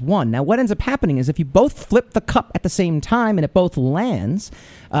 versus 1. Now, what ends up happening is if you both flip the cup at the same time and it both lands...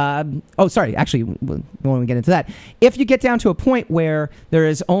 when we get into that, if you get down to a point where there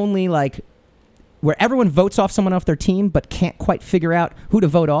is only where everyone votes off someone off their team but can't quite figure out who to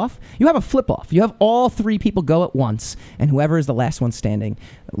vote off, you have a flip-off. You have all 3 people go at once, and whoever is the last one standing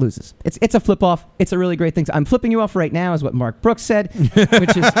loses. It's a flip-off. It's a really great thing. I'm flipping you off right now is what Mark Brooks said,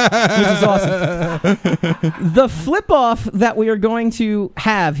 which is awesome. The flip-off that we are going to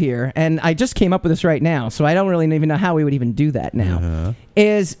have here, and I just came up with this right now, so I don't really even know how we would even do that now,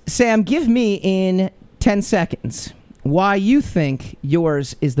 is, Sam, give me in 10 seconds why you think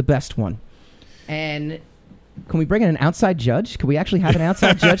yours is the best one. And can we bring in an outside judge? Can we actually have an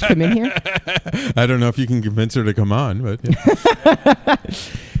outside judge come in here? I don't know if you can convince her to come on, but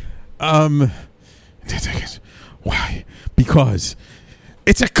why? Because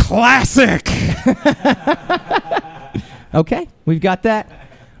it's a classic. Okay, we've got that.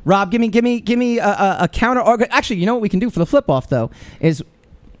 Rob, give me a counter. Actually, you know what we can do for the flip off though is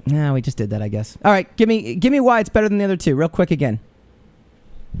Nah, we just did that, I guess. All right, give me why it's better than the other two, real quick again.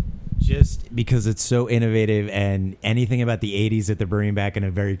 Just because it's so innovative, and anything about the 80s that they're bringing back in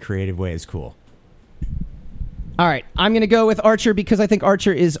a very creative way is cool. All right, I'm going to go with Archer because I think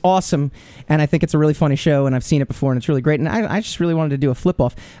Archer is awesome, and I think it's a really funny show, and I've seen it before, and it's really great. And I just really wanted to do a flip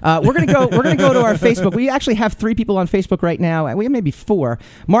off. We're going to go to our Facebook. We actually have 3 people on Facebook right now. We have maybe 4.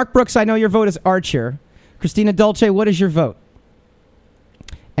 Mark Brooks, I know your vote is Archer. Christina Dolce, what is your vote?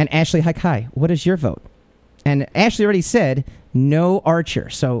 And Ashley Haikai, what is your vote? And Ashley already said no Archer,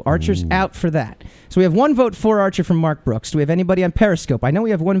 so Archer's out for that. So we have 1 vote for Archer from Mark Brooks. Do we have anybody on Periscope? I know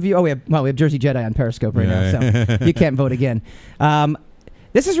we have 1 view. Oh, we have Jersey Jedi on Periscope right now, so you can't vote again.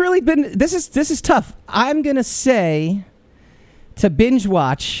 This has really been this is tough. I'm gonna say to binge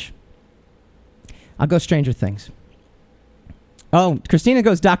watch. I'll go Stranger Things. Oh, Christina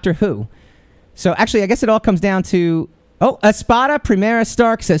goes Doctor Who. So actually, I guess it all comes down to. Oh, Espada Primera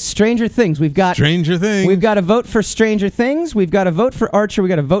Stark says Stranger Things. We've got Stranger Things. We've got a vote for Stranger Things. We've got a vote for Archer. We've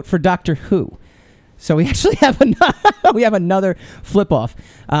got a vote for Doctor Who. So we actually have another flip off.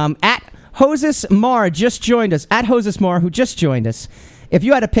 At Hoses Mar just joined us. At Hoses Mar, who just joined us. If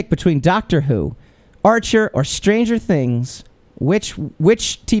you had to pick between Doctor Who, Archer, or Stranger Things, which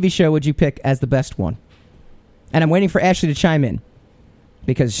TV show would you pick as the best one? And I'm waiting for Ashley to chime in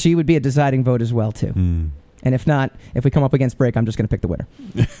because she would be a deciding vote as well too. And if not, if we come up against break, I'm just going to pick the winner.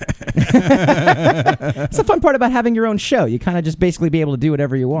 It's the fun part about having your own show. You kind of just basically be able to do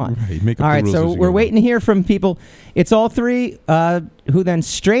whatever you want. Right, make up all the right, rules so as you we're go waiting to hear from people. It's all 3. Who then?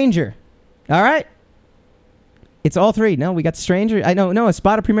 Stranger. All right. It's all 3. No, we got Stranger. I know. No,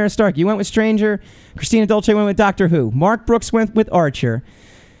 Espada Primera Stark. You went with Stranger. Christina Dolce went with Doctor Who. Mark Brooks went with Archer.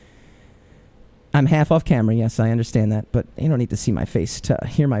 I'm half off camera. Yes, I understand that. But you don't need to see my face to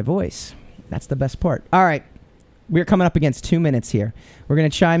hear my voice. That's the best part. All right. We're coming up against 2 minutes here. We're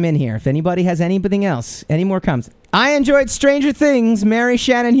going to chime in here. If anybody has anything else, any more comments. I enjoyed Stranger Things, Mary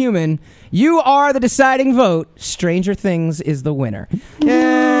Shannon Human. You are the deciding vote. Stranger Things is the winner.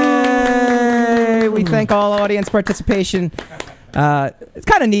 Yay! We thank all audience participation. It's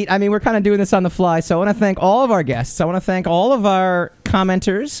kind of neat. I mean, we're kind of doing this on the fly, so I want to thank all of our guests. I want to thank all of our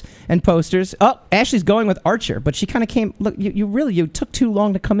commenters and posters. Oh, Ashley's going with Archer, but she kind of came. Look, you took too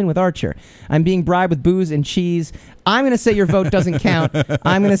long to come in with Archer. I'm being bribed with booze and cheese. I'm going to say your vote doesn't count.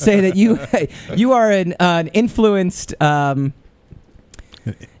 I'm going to say that you are an influenced.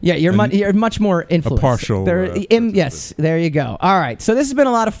 Yeah, you're much more influenced. A partial. Yes, there you go. All right, so this has been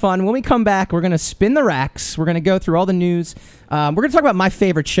a lot of fun. When we come back, we're going to spin the racks. We're going to go through all the news. We're going to talk about my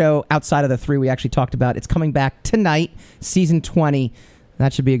favorite show outside of the 3 we actually talked about. It's coming back tonight, season 20.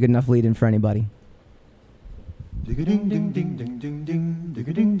 That should be a good enough lead-in for anybody.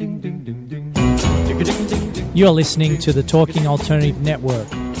 You're listening to the Talking Alternative Network.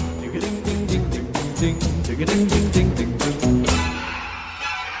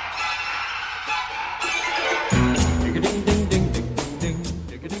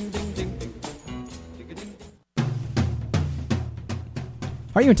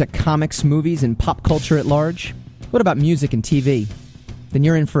 Are you into comics, movies, and pop culture at large? What about music and TV? Then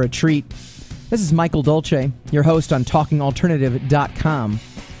you're in for a treat. This is Michael Dolce, your host on TalkingAlternative.com.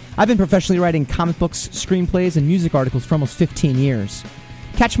 I've been professionally writing comic books, screenplays, and music articles for almost 15 years.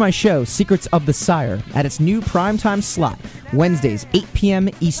 Catch my show, Secrets of the Sire, at its new primetime slot, Wednesdays, 8 p.m.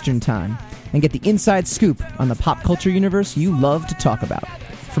 Eastern Time, and get the inside scoop on the pop culture universe you love to talk about.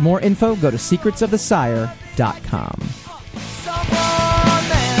 For more info, go to secretsofthesire.com.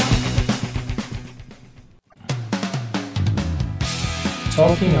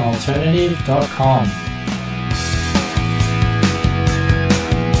 TalkingAlternative.com.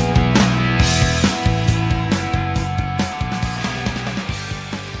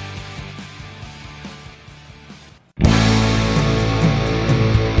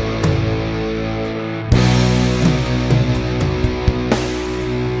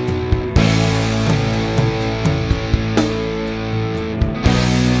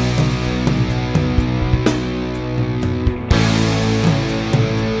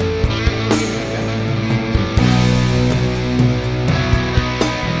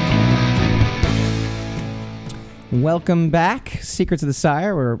 Welcome back. Secrets of the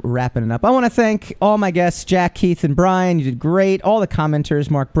Sire. We're wrapping it up. I want to thank all my guests, Jack, Keith, and Brian. You did great. All the commenters,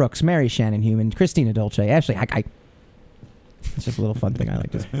 Mark Brooks, Mary Shannon Human, Christina Dolce, Ashley. It's just a little fun thing. I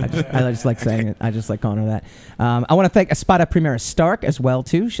just like saying it. I just like calling her that. I want to thank Espada Primera Stark as well,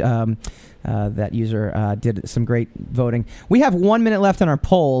 too. That user did some great voting. We have 1 minute left on our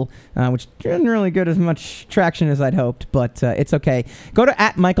poll, which didn't really get as much traction as I'd hoped, but it's okay. Go to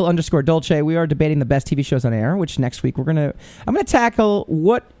 @Michael_Dolce. We are debating the best TV shows on air, which next week I'm gonna tackle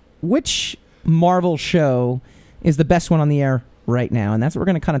what which Marvel show is the best one on the air right now, and that's what we're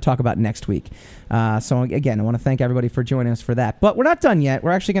going to kind of talk about next week. So again, I want to thank everybody for joining us for that. But we're not done yet.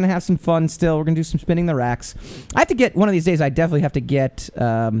 We're actually going to have some fun still. We're going to do some spinning the racks. I have to get one of these days. I definitely have to get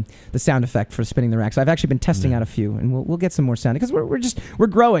the sound effect for spinning the racks. I've actually been testing out a few, and we'll get some more sound because we're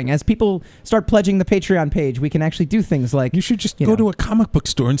growing. As people start pledging the Patreon page, we can actually do things like you should just go to a comic book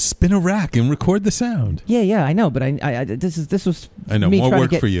store and spin a rack and record the sound. Yeah, I know, but this was I know me more trying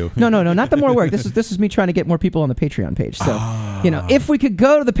work to get, for you. No, not the more work. This is me trying to get more people on the Patreon page. So if we could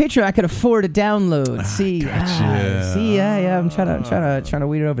go to the Patreon, I could afford a download. See, I'm trying to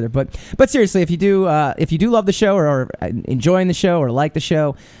weed it over there. But seriously, if you do love the show or enjoying the show or like the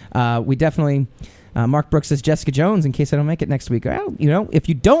show, we definitely. Mark Brooks says Jessica Jones in case I don't make it next week. Well, if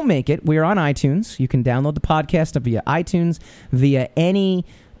you don't make it, we are on iTunes. You can download the podcast via iTunes, via any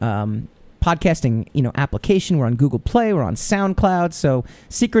podcasting application. We're on Google Play. We're on SoundCloud. So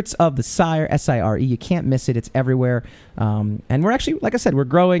Secrets of the Sire, SIRE. You can't miss it. It's everywhere. And we're actually, like I said, we're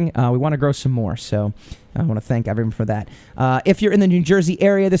growing. We want to grow some more. So I want to thank everyone for that. If you're in the New Jersey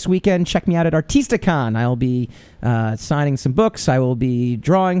area this weekend, check me out at ArtistaCon. I'll be signing some books. I will be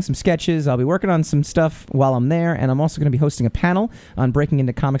drawing some sketches. I'll be working on some stuff while I'm there. And I'm also going to be hosting a panel on breaking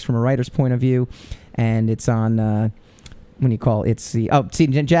into comics from a writer's point of view. And it's on... Jack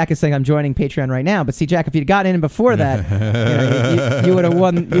is saying I'm joining Patreon right now, but see, Jack, if you'd gotten in before that, you would have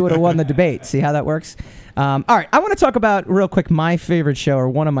won. You would have won the debate. See how that works? All right, I want to talk about real quick my favorite show or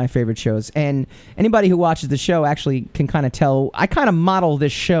one of my favorite shows, and anybody who watches the show actually can kind of tell. I kind of model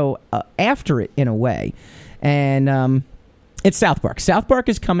this show after it in a way, and it's South Park. South Park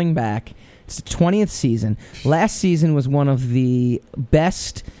is coming back. It's the 20th season. Last season was one of the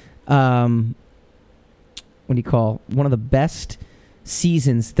best. One of the best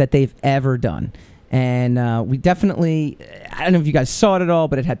seasons that they've ever done. And we definitely, I don't know if you guys saw it at all,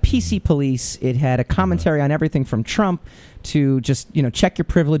 but it had PC Police. It had a commentary on everything from Trump to just, check your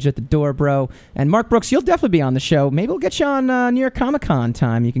privilege at the door, bro. And Mark Brooks, you'll definitely be on the show. Maybe we'll get you on New York Comic Con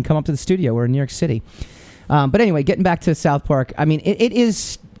time. You can come up to the studio. We're in New York City. But anyway, getting back to South Park, I mean, it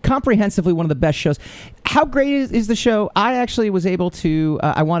is comprehensively one of the best shows. How great is the show? I actually was able to,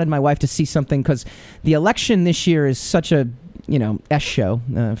 I wanted my wife to see something because the election this year is such a, S show,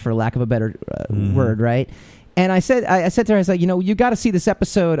 for lack of a better word, right? And I said to her, I said, you got to see this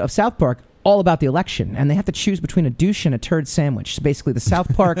episode of South Park all about the election, and they have to choose between a douche and a turd sandwich. So basically, the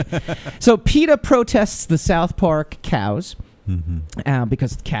South Park. So PETA protests the South Park cows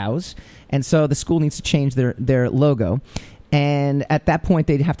because of cows, and so the school needs to change their logo. And at that point,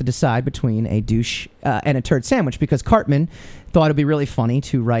 they'd have to decide between a douche and a turd sandwich because Cartman thought it'd be really funny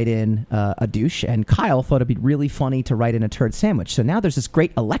to write in a douche, and Kyle thought it'd be really funny to write in a turd sandwich. So now there's this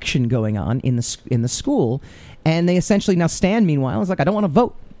great election going on in the school, and they essentially now Stan, meanwhile, is like, I don't want to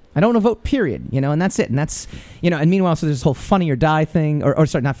vote. I don't want to vote, period. And that's it. And that's, and meanwhile, so there's this whole funny or die thing, or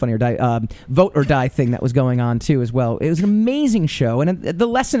sorry, not funny or die, vote or die thing that was going on too as well. It was an amazing show. And the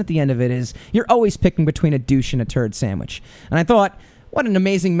lesson at the end of it is you're always picking between a douche and a turd sandwich. And I thought, what an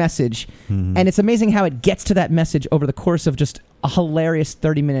amazing message. And it's amazing how it gets to that message over the course of just a hilarious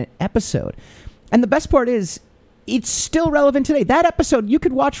 30-minute episode. And the best part is, it's still relevant today. That episode you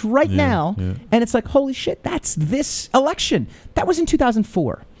could watch right now, and it's like, holy shit, that's this election. That was in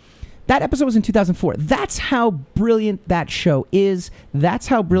 2004. That episode was in 2004. That's how brilliant that show is. That's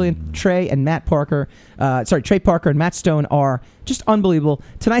how brilliant Trey Parker and Matt Stone are. Just unbelievable.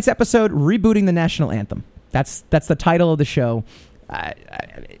 Tonight's episode, Rebooting the National Anthem. That's the title of the show.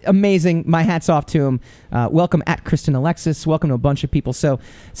 Amazing. My hat's off to him. Welcome at Kristen Alexis. Welcome to a bunch of people. So,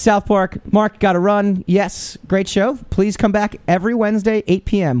 South Park, Mark, got to run. Yes, great show. Please come back every Wednesday, 8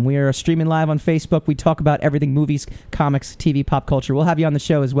 p.m. We are streaming live on Facebook. We talk about everything movies, comics, TV, pop culture. We'll have you on the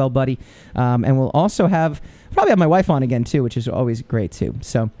show as well, buddy. And we'll also probably have my wife on again, too, which is always great, too.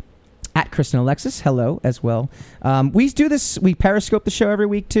 So, at Kristen Alexis, hello as well. We do this. We Periscope the show every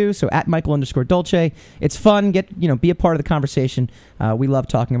week too. So at Michael_Dolce, it's fun. Be a part of the conversation. We love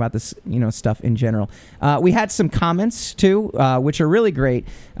talking about this stuff in general. We had some comments too, which are really great.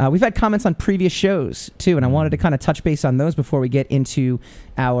 We've had comments on previous shows too, and I wanted to kind of touch base on those before we get into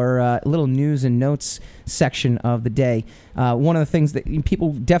our little news and notes section of the day. One of the things that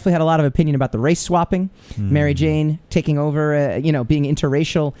people definitely had a lot of opinion about the race swapping, Mary Jane taking over, being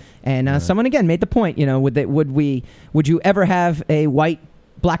interracial, and someone again made the point, would you ever have a white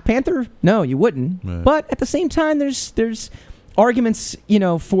Black Panther? No, you wouldn't. Right. But at the same time, there's arguments,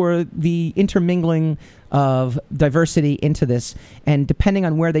 for the intermingling of diversity into this, and depending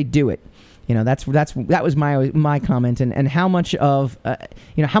on where they do it. That was my comment, and how much of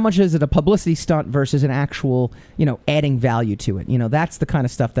how much is it a publicity stunt versus an actual adding value to it. That's the kind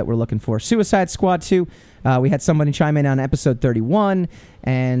of stuff that we're looking for. Suicide Squad 2. We had somebody chime in on episode 31,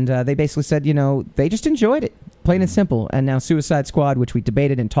 and they basically said they just enjoyed it, plain and simple. And now Suicide Squad, which we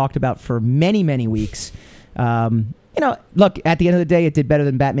debated and talked about for many, many weeks. Look, at the end of the day, it did better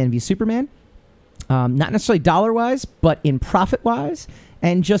than Batman v Superman. Not necessarily dollar-wise, but in profit-wise.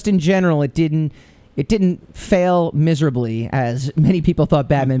 And just in general, it didn't fail miserably as many people thought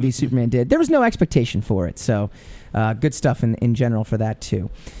Batman v Superman did. There was no expectation for it. So good stuff in general for that, too.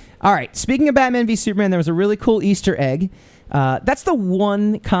 All right, speaking of Batman v Superman, there was a really cool Easter egg. That's the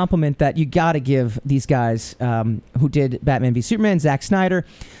one compliment that you got to give these guys who did Batman v Superman, Zack Snyder.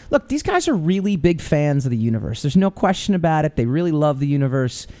 Look, these guys are really big fans of the universe. There's no question about it. They really love the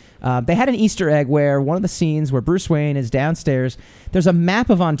universe. They had an Easter egg where one of the scenes where Bruce Wayne is downstairs, there's a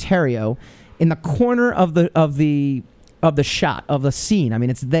map of Ontario in the corner of the shot of the scene. I mean,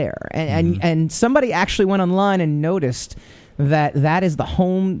 it's there, and somebody actually went online and noticed that is the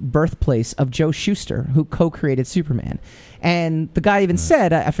home birthplace of Joe Shuster, who co-created Superman. And the guy even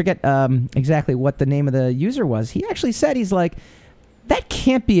said, I forget exactly what the name of the user was. He actually said, he's like, that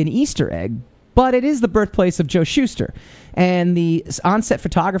can't be an Easter egg, but it is the birthplace of Joe Shuster. And the on-set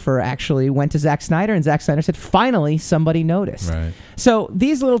photographer actually went to Zack Snyder, and Zack Snyder said, finally, somebody noticed. Right. So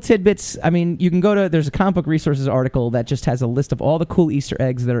these little tidbits, I mean, you can go to, there's a Comic Book Resources article that just has a list of all the cool Easter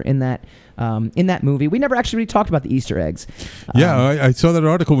eggs that are in that movie. We never actually really talked about the Easter eggs. Yeah, I saw that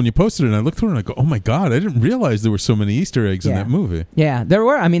article when you posted it, and I looked through it, and I go, oh my God, I didn't realize there were so many Easter eggs in that movie. Yeah, there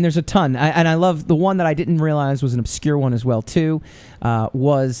were. I mean, there's a ton. And I love the one that I didn't realize was an obscure one as well, too,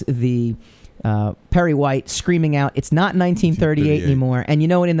 was the... Perry White screaming out, "It's not 1938 anymore!" And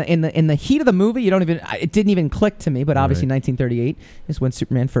in the heat of the movie, it didn't even click to me. But obviously, 1938 is when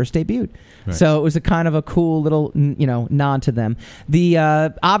Superman first debuted. Right. So it was a kind of a cool little nod to them. The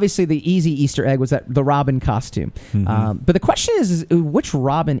obviously the easy Easter egg was the Robin costume. Mm-hmm. But the question is which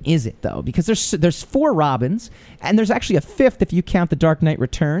Robin is it though? Because there's 4 Robins, and there's actually a 5th if you count the Dark Knight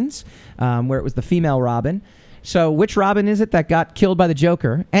Returns, where it was the female Robin. So which Robin is it that got killed by the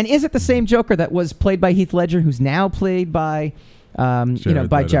Joker? And is it the same Joker that was played by Heath Ledger, who's now played by,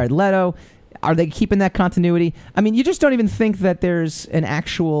 Jared Leto? Are they keeping that continuity? I mean, you just don't even think that there's an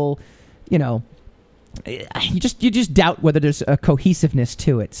actual, you just doubt whether there's a cohesiveness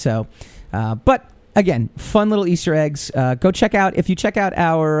to it. So, but again, fun little Easter eggs. Go check out, if you check out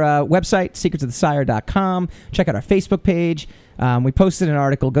our website, secretsofthesire.com, check out our Facebook page. We posted an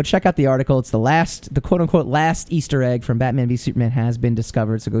article. Go check out the article. It's the quote-unquote last Easter egg from Batman v Superman has been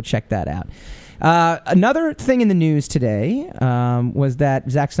discovered, so go check that out. Another thing in the news today was that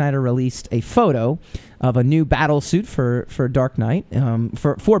Zack Snyder released a photo of a new battle suit for Dark Knight,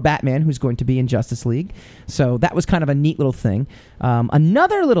 for Batman, who's going to be in Justice League. So that was kind of a neat little thing.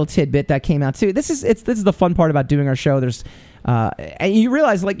 Another little tidbit that came out, too. This is the fun part about doing our show. There's and you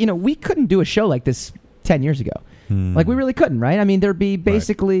realize, we couldn't do a show like this 10 years ago. Like, we really couldn't, right? I mean, there'd be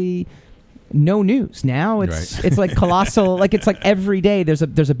basically no news. Now it's like colossal. Like, it's like every day there's a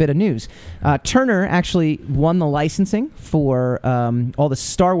bit of news. Turner actually won the licensing for all the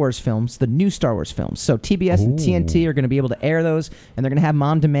Star Wars films, the new Star Wars films. So TBS and TNT are going to be able to air those, and they're going to have them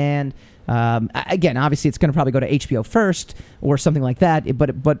on demand. Again, obviously, it's going to probably go to HBO first or something like that.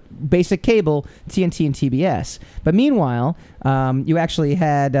 But basic cable, TNT and TBS. But meanwhile, you actually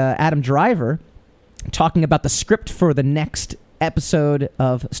had Adam Driver talking about the script for the next episode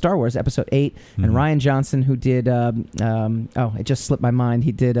of Star Wars, Episode 8, and Rian Johnson, who did, it just slipped my mind.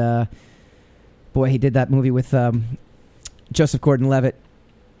 He did, he did that movie with Joseph Gordon-Levitt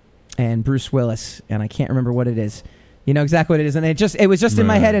and Bruce Willis, and I can't remember what it is. You know exactly what it is, and it was just in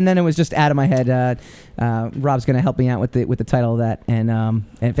my head, and then it was just out of my head. Rob's going to help me out with the title of that, and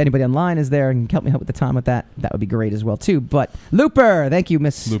if anybody online is there and can help me out with the time with that would be great as well too. But Looper, thank you,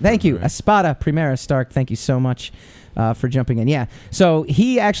 thank you, Espada Primera Stark, thank you so much for jumping in. Yeah, so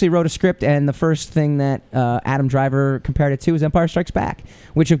he actually wrote a script, and the first thing that Adam Driver compared it to is Empire Strikes Back,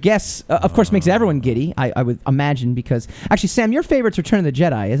 which of course makes everyone giddy, I would imagine, because actually, Sam, your favorite's Return of the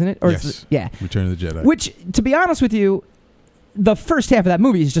Jedi, isn't it? Or yes. Yeah. Return of the Jedi. Which, to be honest with you, the first half of that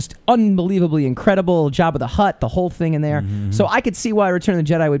movie is just unbelievably incredible. Jabba the Hutt, the whole thing in there. Mm-hmm. So I could see why Return of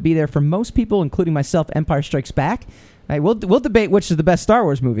the Jedi would be there. For most people, including myself, Empire Strikes Back. Right, we'll debate which is the best Star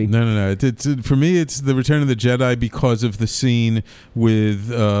Wars movie. No. For me, it's the Return of the Jedi because of the scene with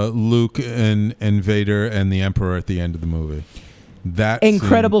Luke and Vader and the Emperor at the end of the movie. That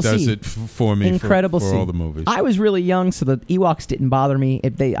incredible scene does scene. it for me. Incredible for scene. all the movies. I was really young, so the Ewoks didn't bother me.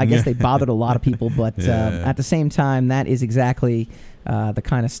 I guess they bothered a lot of people, but at the same time, that is exactly the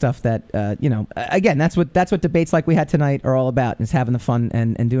kind of stuff that again, that's what debates like we had tonight are all about, is having the fun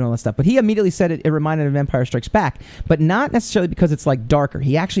and doing all this stuff. But he immediately said it reminded him of Empire Strikes Back, but not necessarily because it's like darker.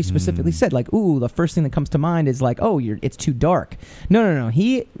 He actually specifically said like, ooh, the first thing that comes to mind is like, oh, it's too dark. No.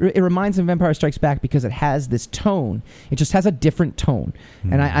 It reminds him of Empire Strikes Back because it has this tone. It just has a different tone.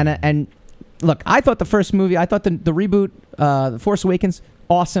 And look, I thought the first movie, I thought the reboot, The Force Awakens,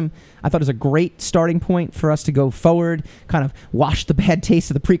 awesome. I thought it was a great starting point for us to go forward, kind of wash the bad taste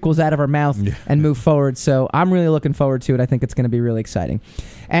of the prequels out of our mouth and move forward. So I'm really looking forward to it. I think it's going to be really exciting.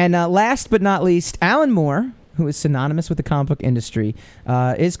 And last but not least, Alan Moore, who is synonymous with the comic book industry,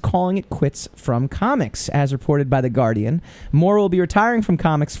 is calling it quits from comics, as reported by The Guardian. Moore will be retiring from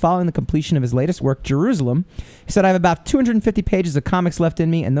comics following the completion of his latest work, Jerusalem. He said, I have about 250 pages of comics left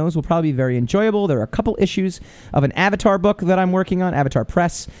in me, and those will probably be very enjoyable. There are a couple issues of an Avatar book that I'm working on, Avatar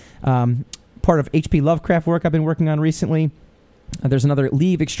Press, part of H.P. Lovecraft work I've been working on recently. There's another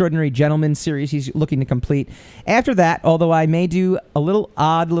Leave Extraordinary Gentlemen series he's looking to complete. After that, although I may do a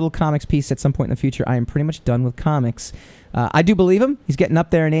odd little comics piece at some point in the future, I am pretty much done with comics. I do believe him. He's getting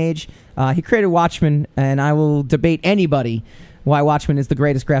up there in age. He created Watchmen, and I will debate anybody why Watchmen is the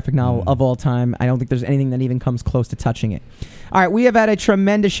greatest graphic novel of all time. I don't think there's anything that even comes close to touching it. All right, we have had a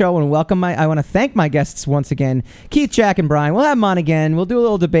tremendous show, and I want to thank my guests once again, Keith, Jack, and Brian. We'll have them on again. We'll do a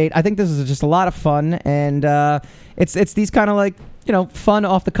little debate. I think this is just a lot of fun, and it's these kind of like, fun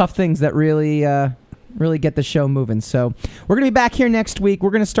off-the-cuff things that really get the show moving. So we're going to be back here next week. We're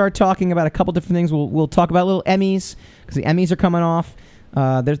going to start talking about a couple different things. We'll talk about little Emmys, because the Emmys are coming off.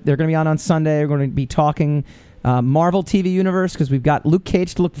 They're going to be on Sunday. We're going to be talking Marvel TV Universe, because we've got Luke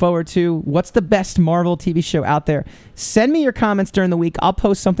Cage to look forward to. What's the best Marvel TV show out there? Send me your comments during the week. I'll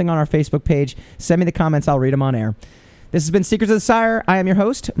post something on our Facebook page. Send me the comments. I'll read them on air. This has been Secrets of the Sire. I am your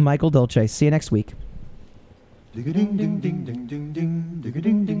host, Michael Dolce. See you next week. You're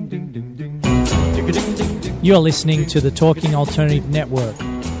listening to the Talking Alternative Network.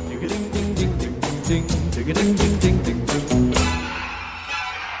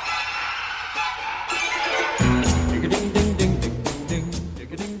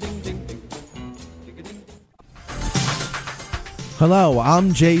 Hello,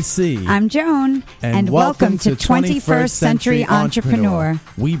 I'm JC. I'm Joan. And welcome to 21st Century Entrepreneur.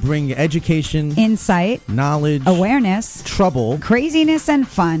 We bring education, insight, knowledge, awareness, trouble, craziness, and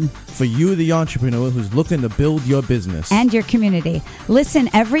fun for you, the entrepreneur who's looking to build your business and your community. Listen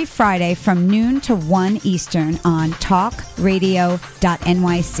every Friday from noon to 1 Eastern on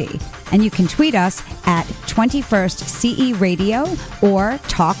talkradio.nyc. And you can tweet us at 21st CE Radio or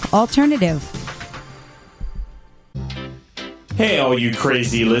Talk Alternative. Hey, all you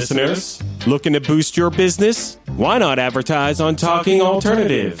crazy listeners. Looking to boost your business? Why not advertise on Talking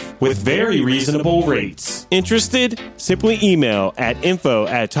Alternative with very reasonable rates? Interested? Simply email at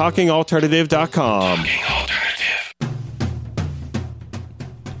info@talkingalternative.com.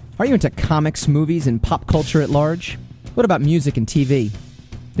 Are you into comics, movies, and pop culture at large? What about music and TV?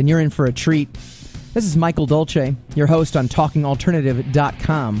 Then you're in for a treat. This is Michael Dolce, your host on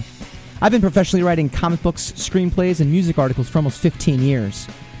talkingalternative.com. I've been professionally writing comic books, screenplays, and music articles for almost 15 years.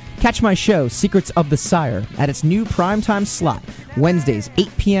 Catch my show, Secrets of the Sire, at its new primetime slot, Wednesdays,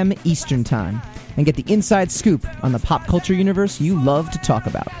 8 p.m. Eastern Time, and get the inside scoop on the pop culture universe you love to talk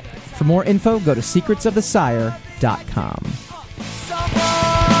about. For more info, go to secretsofthesire.com.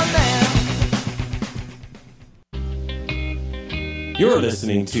 You're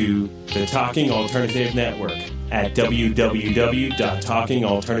listening to the Talking Alternative Network at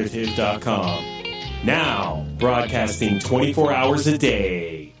www.talkingalternative.com. Now, broadcasting 24 hours a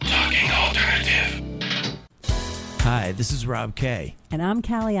day. Talking Alternative. Hi, this is Rob Kay. And I'm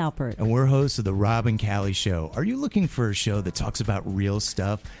Callie Alpert. And we're hosts of The Rob and Callie Show. Are you looking for a show that talks about real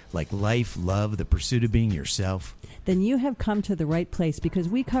stuff like life, love, the pursuit of being yourself? Then you have come to the right place, because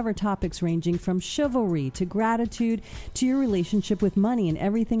we cover topics ranging from chivalry to gratitude to your relationship with money and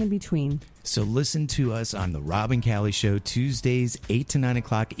everything in between. So listen to us on The Rob and Callie Show, Tuesdays, 8 to 9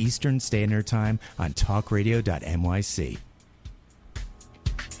 o'clock Eastern Standard Time on talkradio.nyc.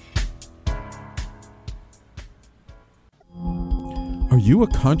 Are you a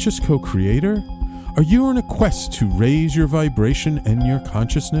conscious co-creator? Are you on a quest to raise your vibration and your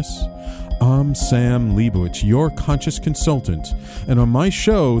consciousness? I'm Sam Leibowitz, your conscious consultant, and on my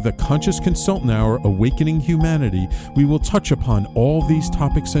show, The Conscious Consultant Hour, Awakening Humanity, we will touch upon all these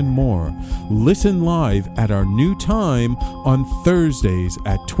topics and more. Listen live at our new time on Thursdays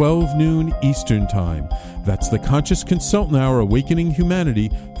at 12 noon Eastern Time. That's The Conscious Consultant Hour, Awakening Humanity,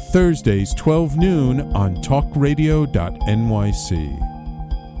 Thursdays 12 noon on talkradio.nyc.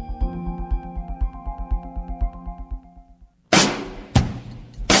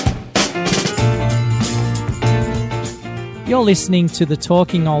 You're listening to the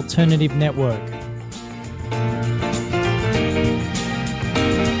Talking Alternative Network.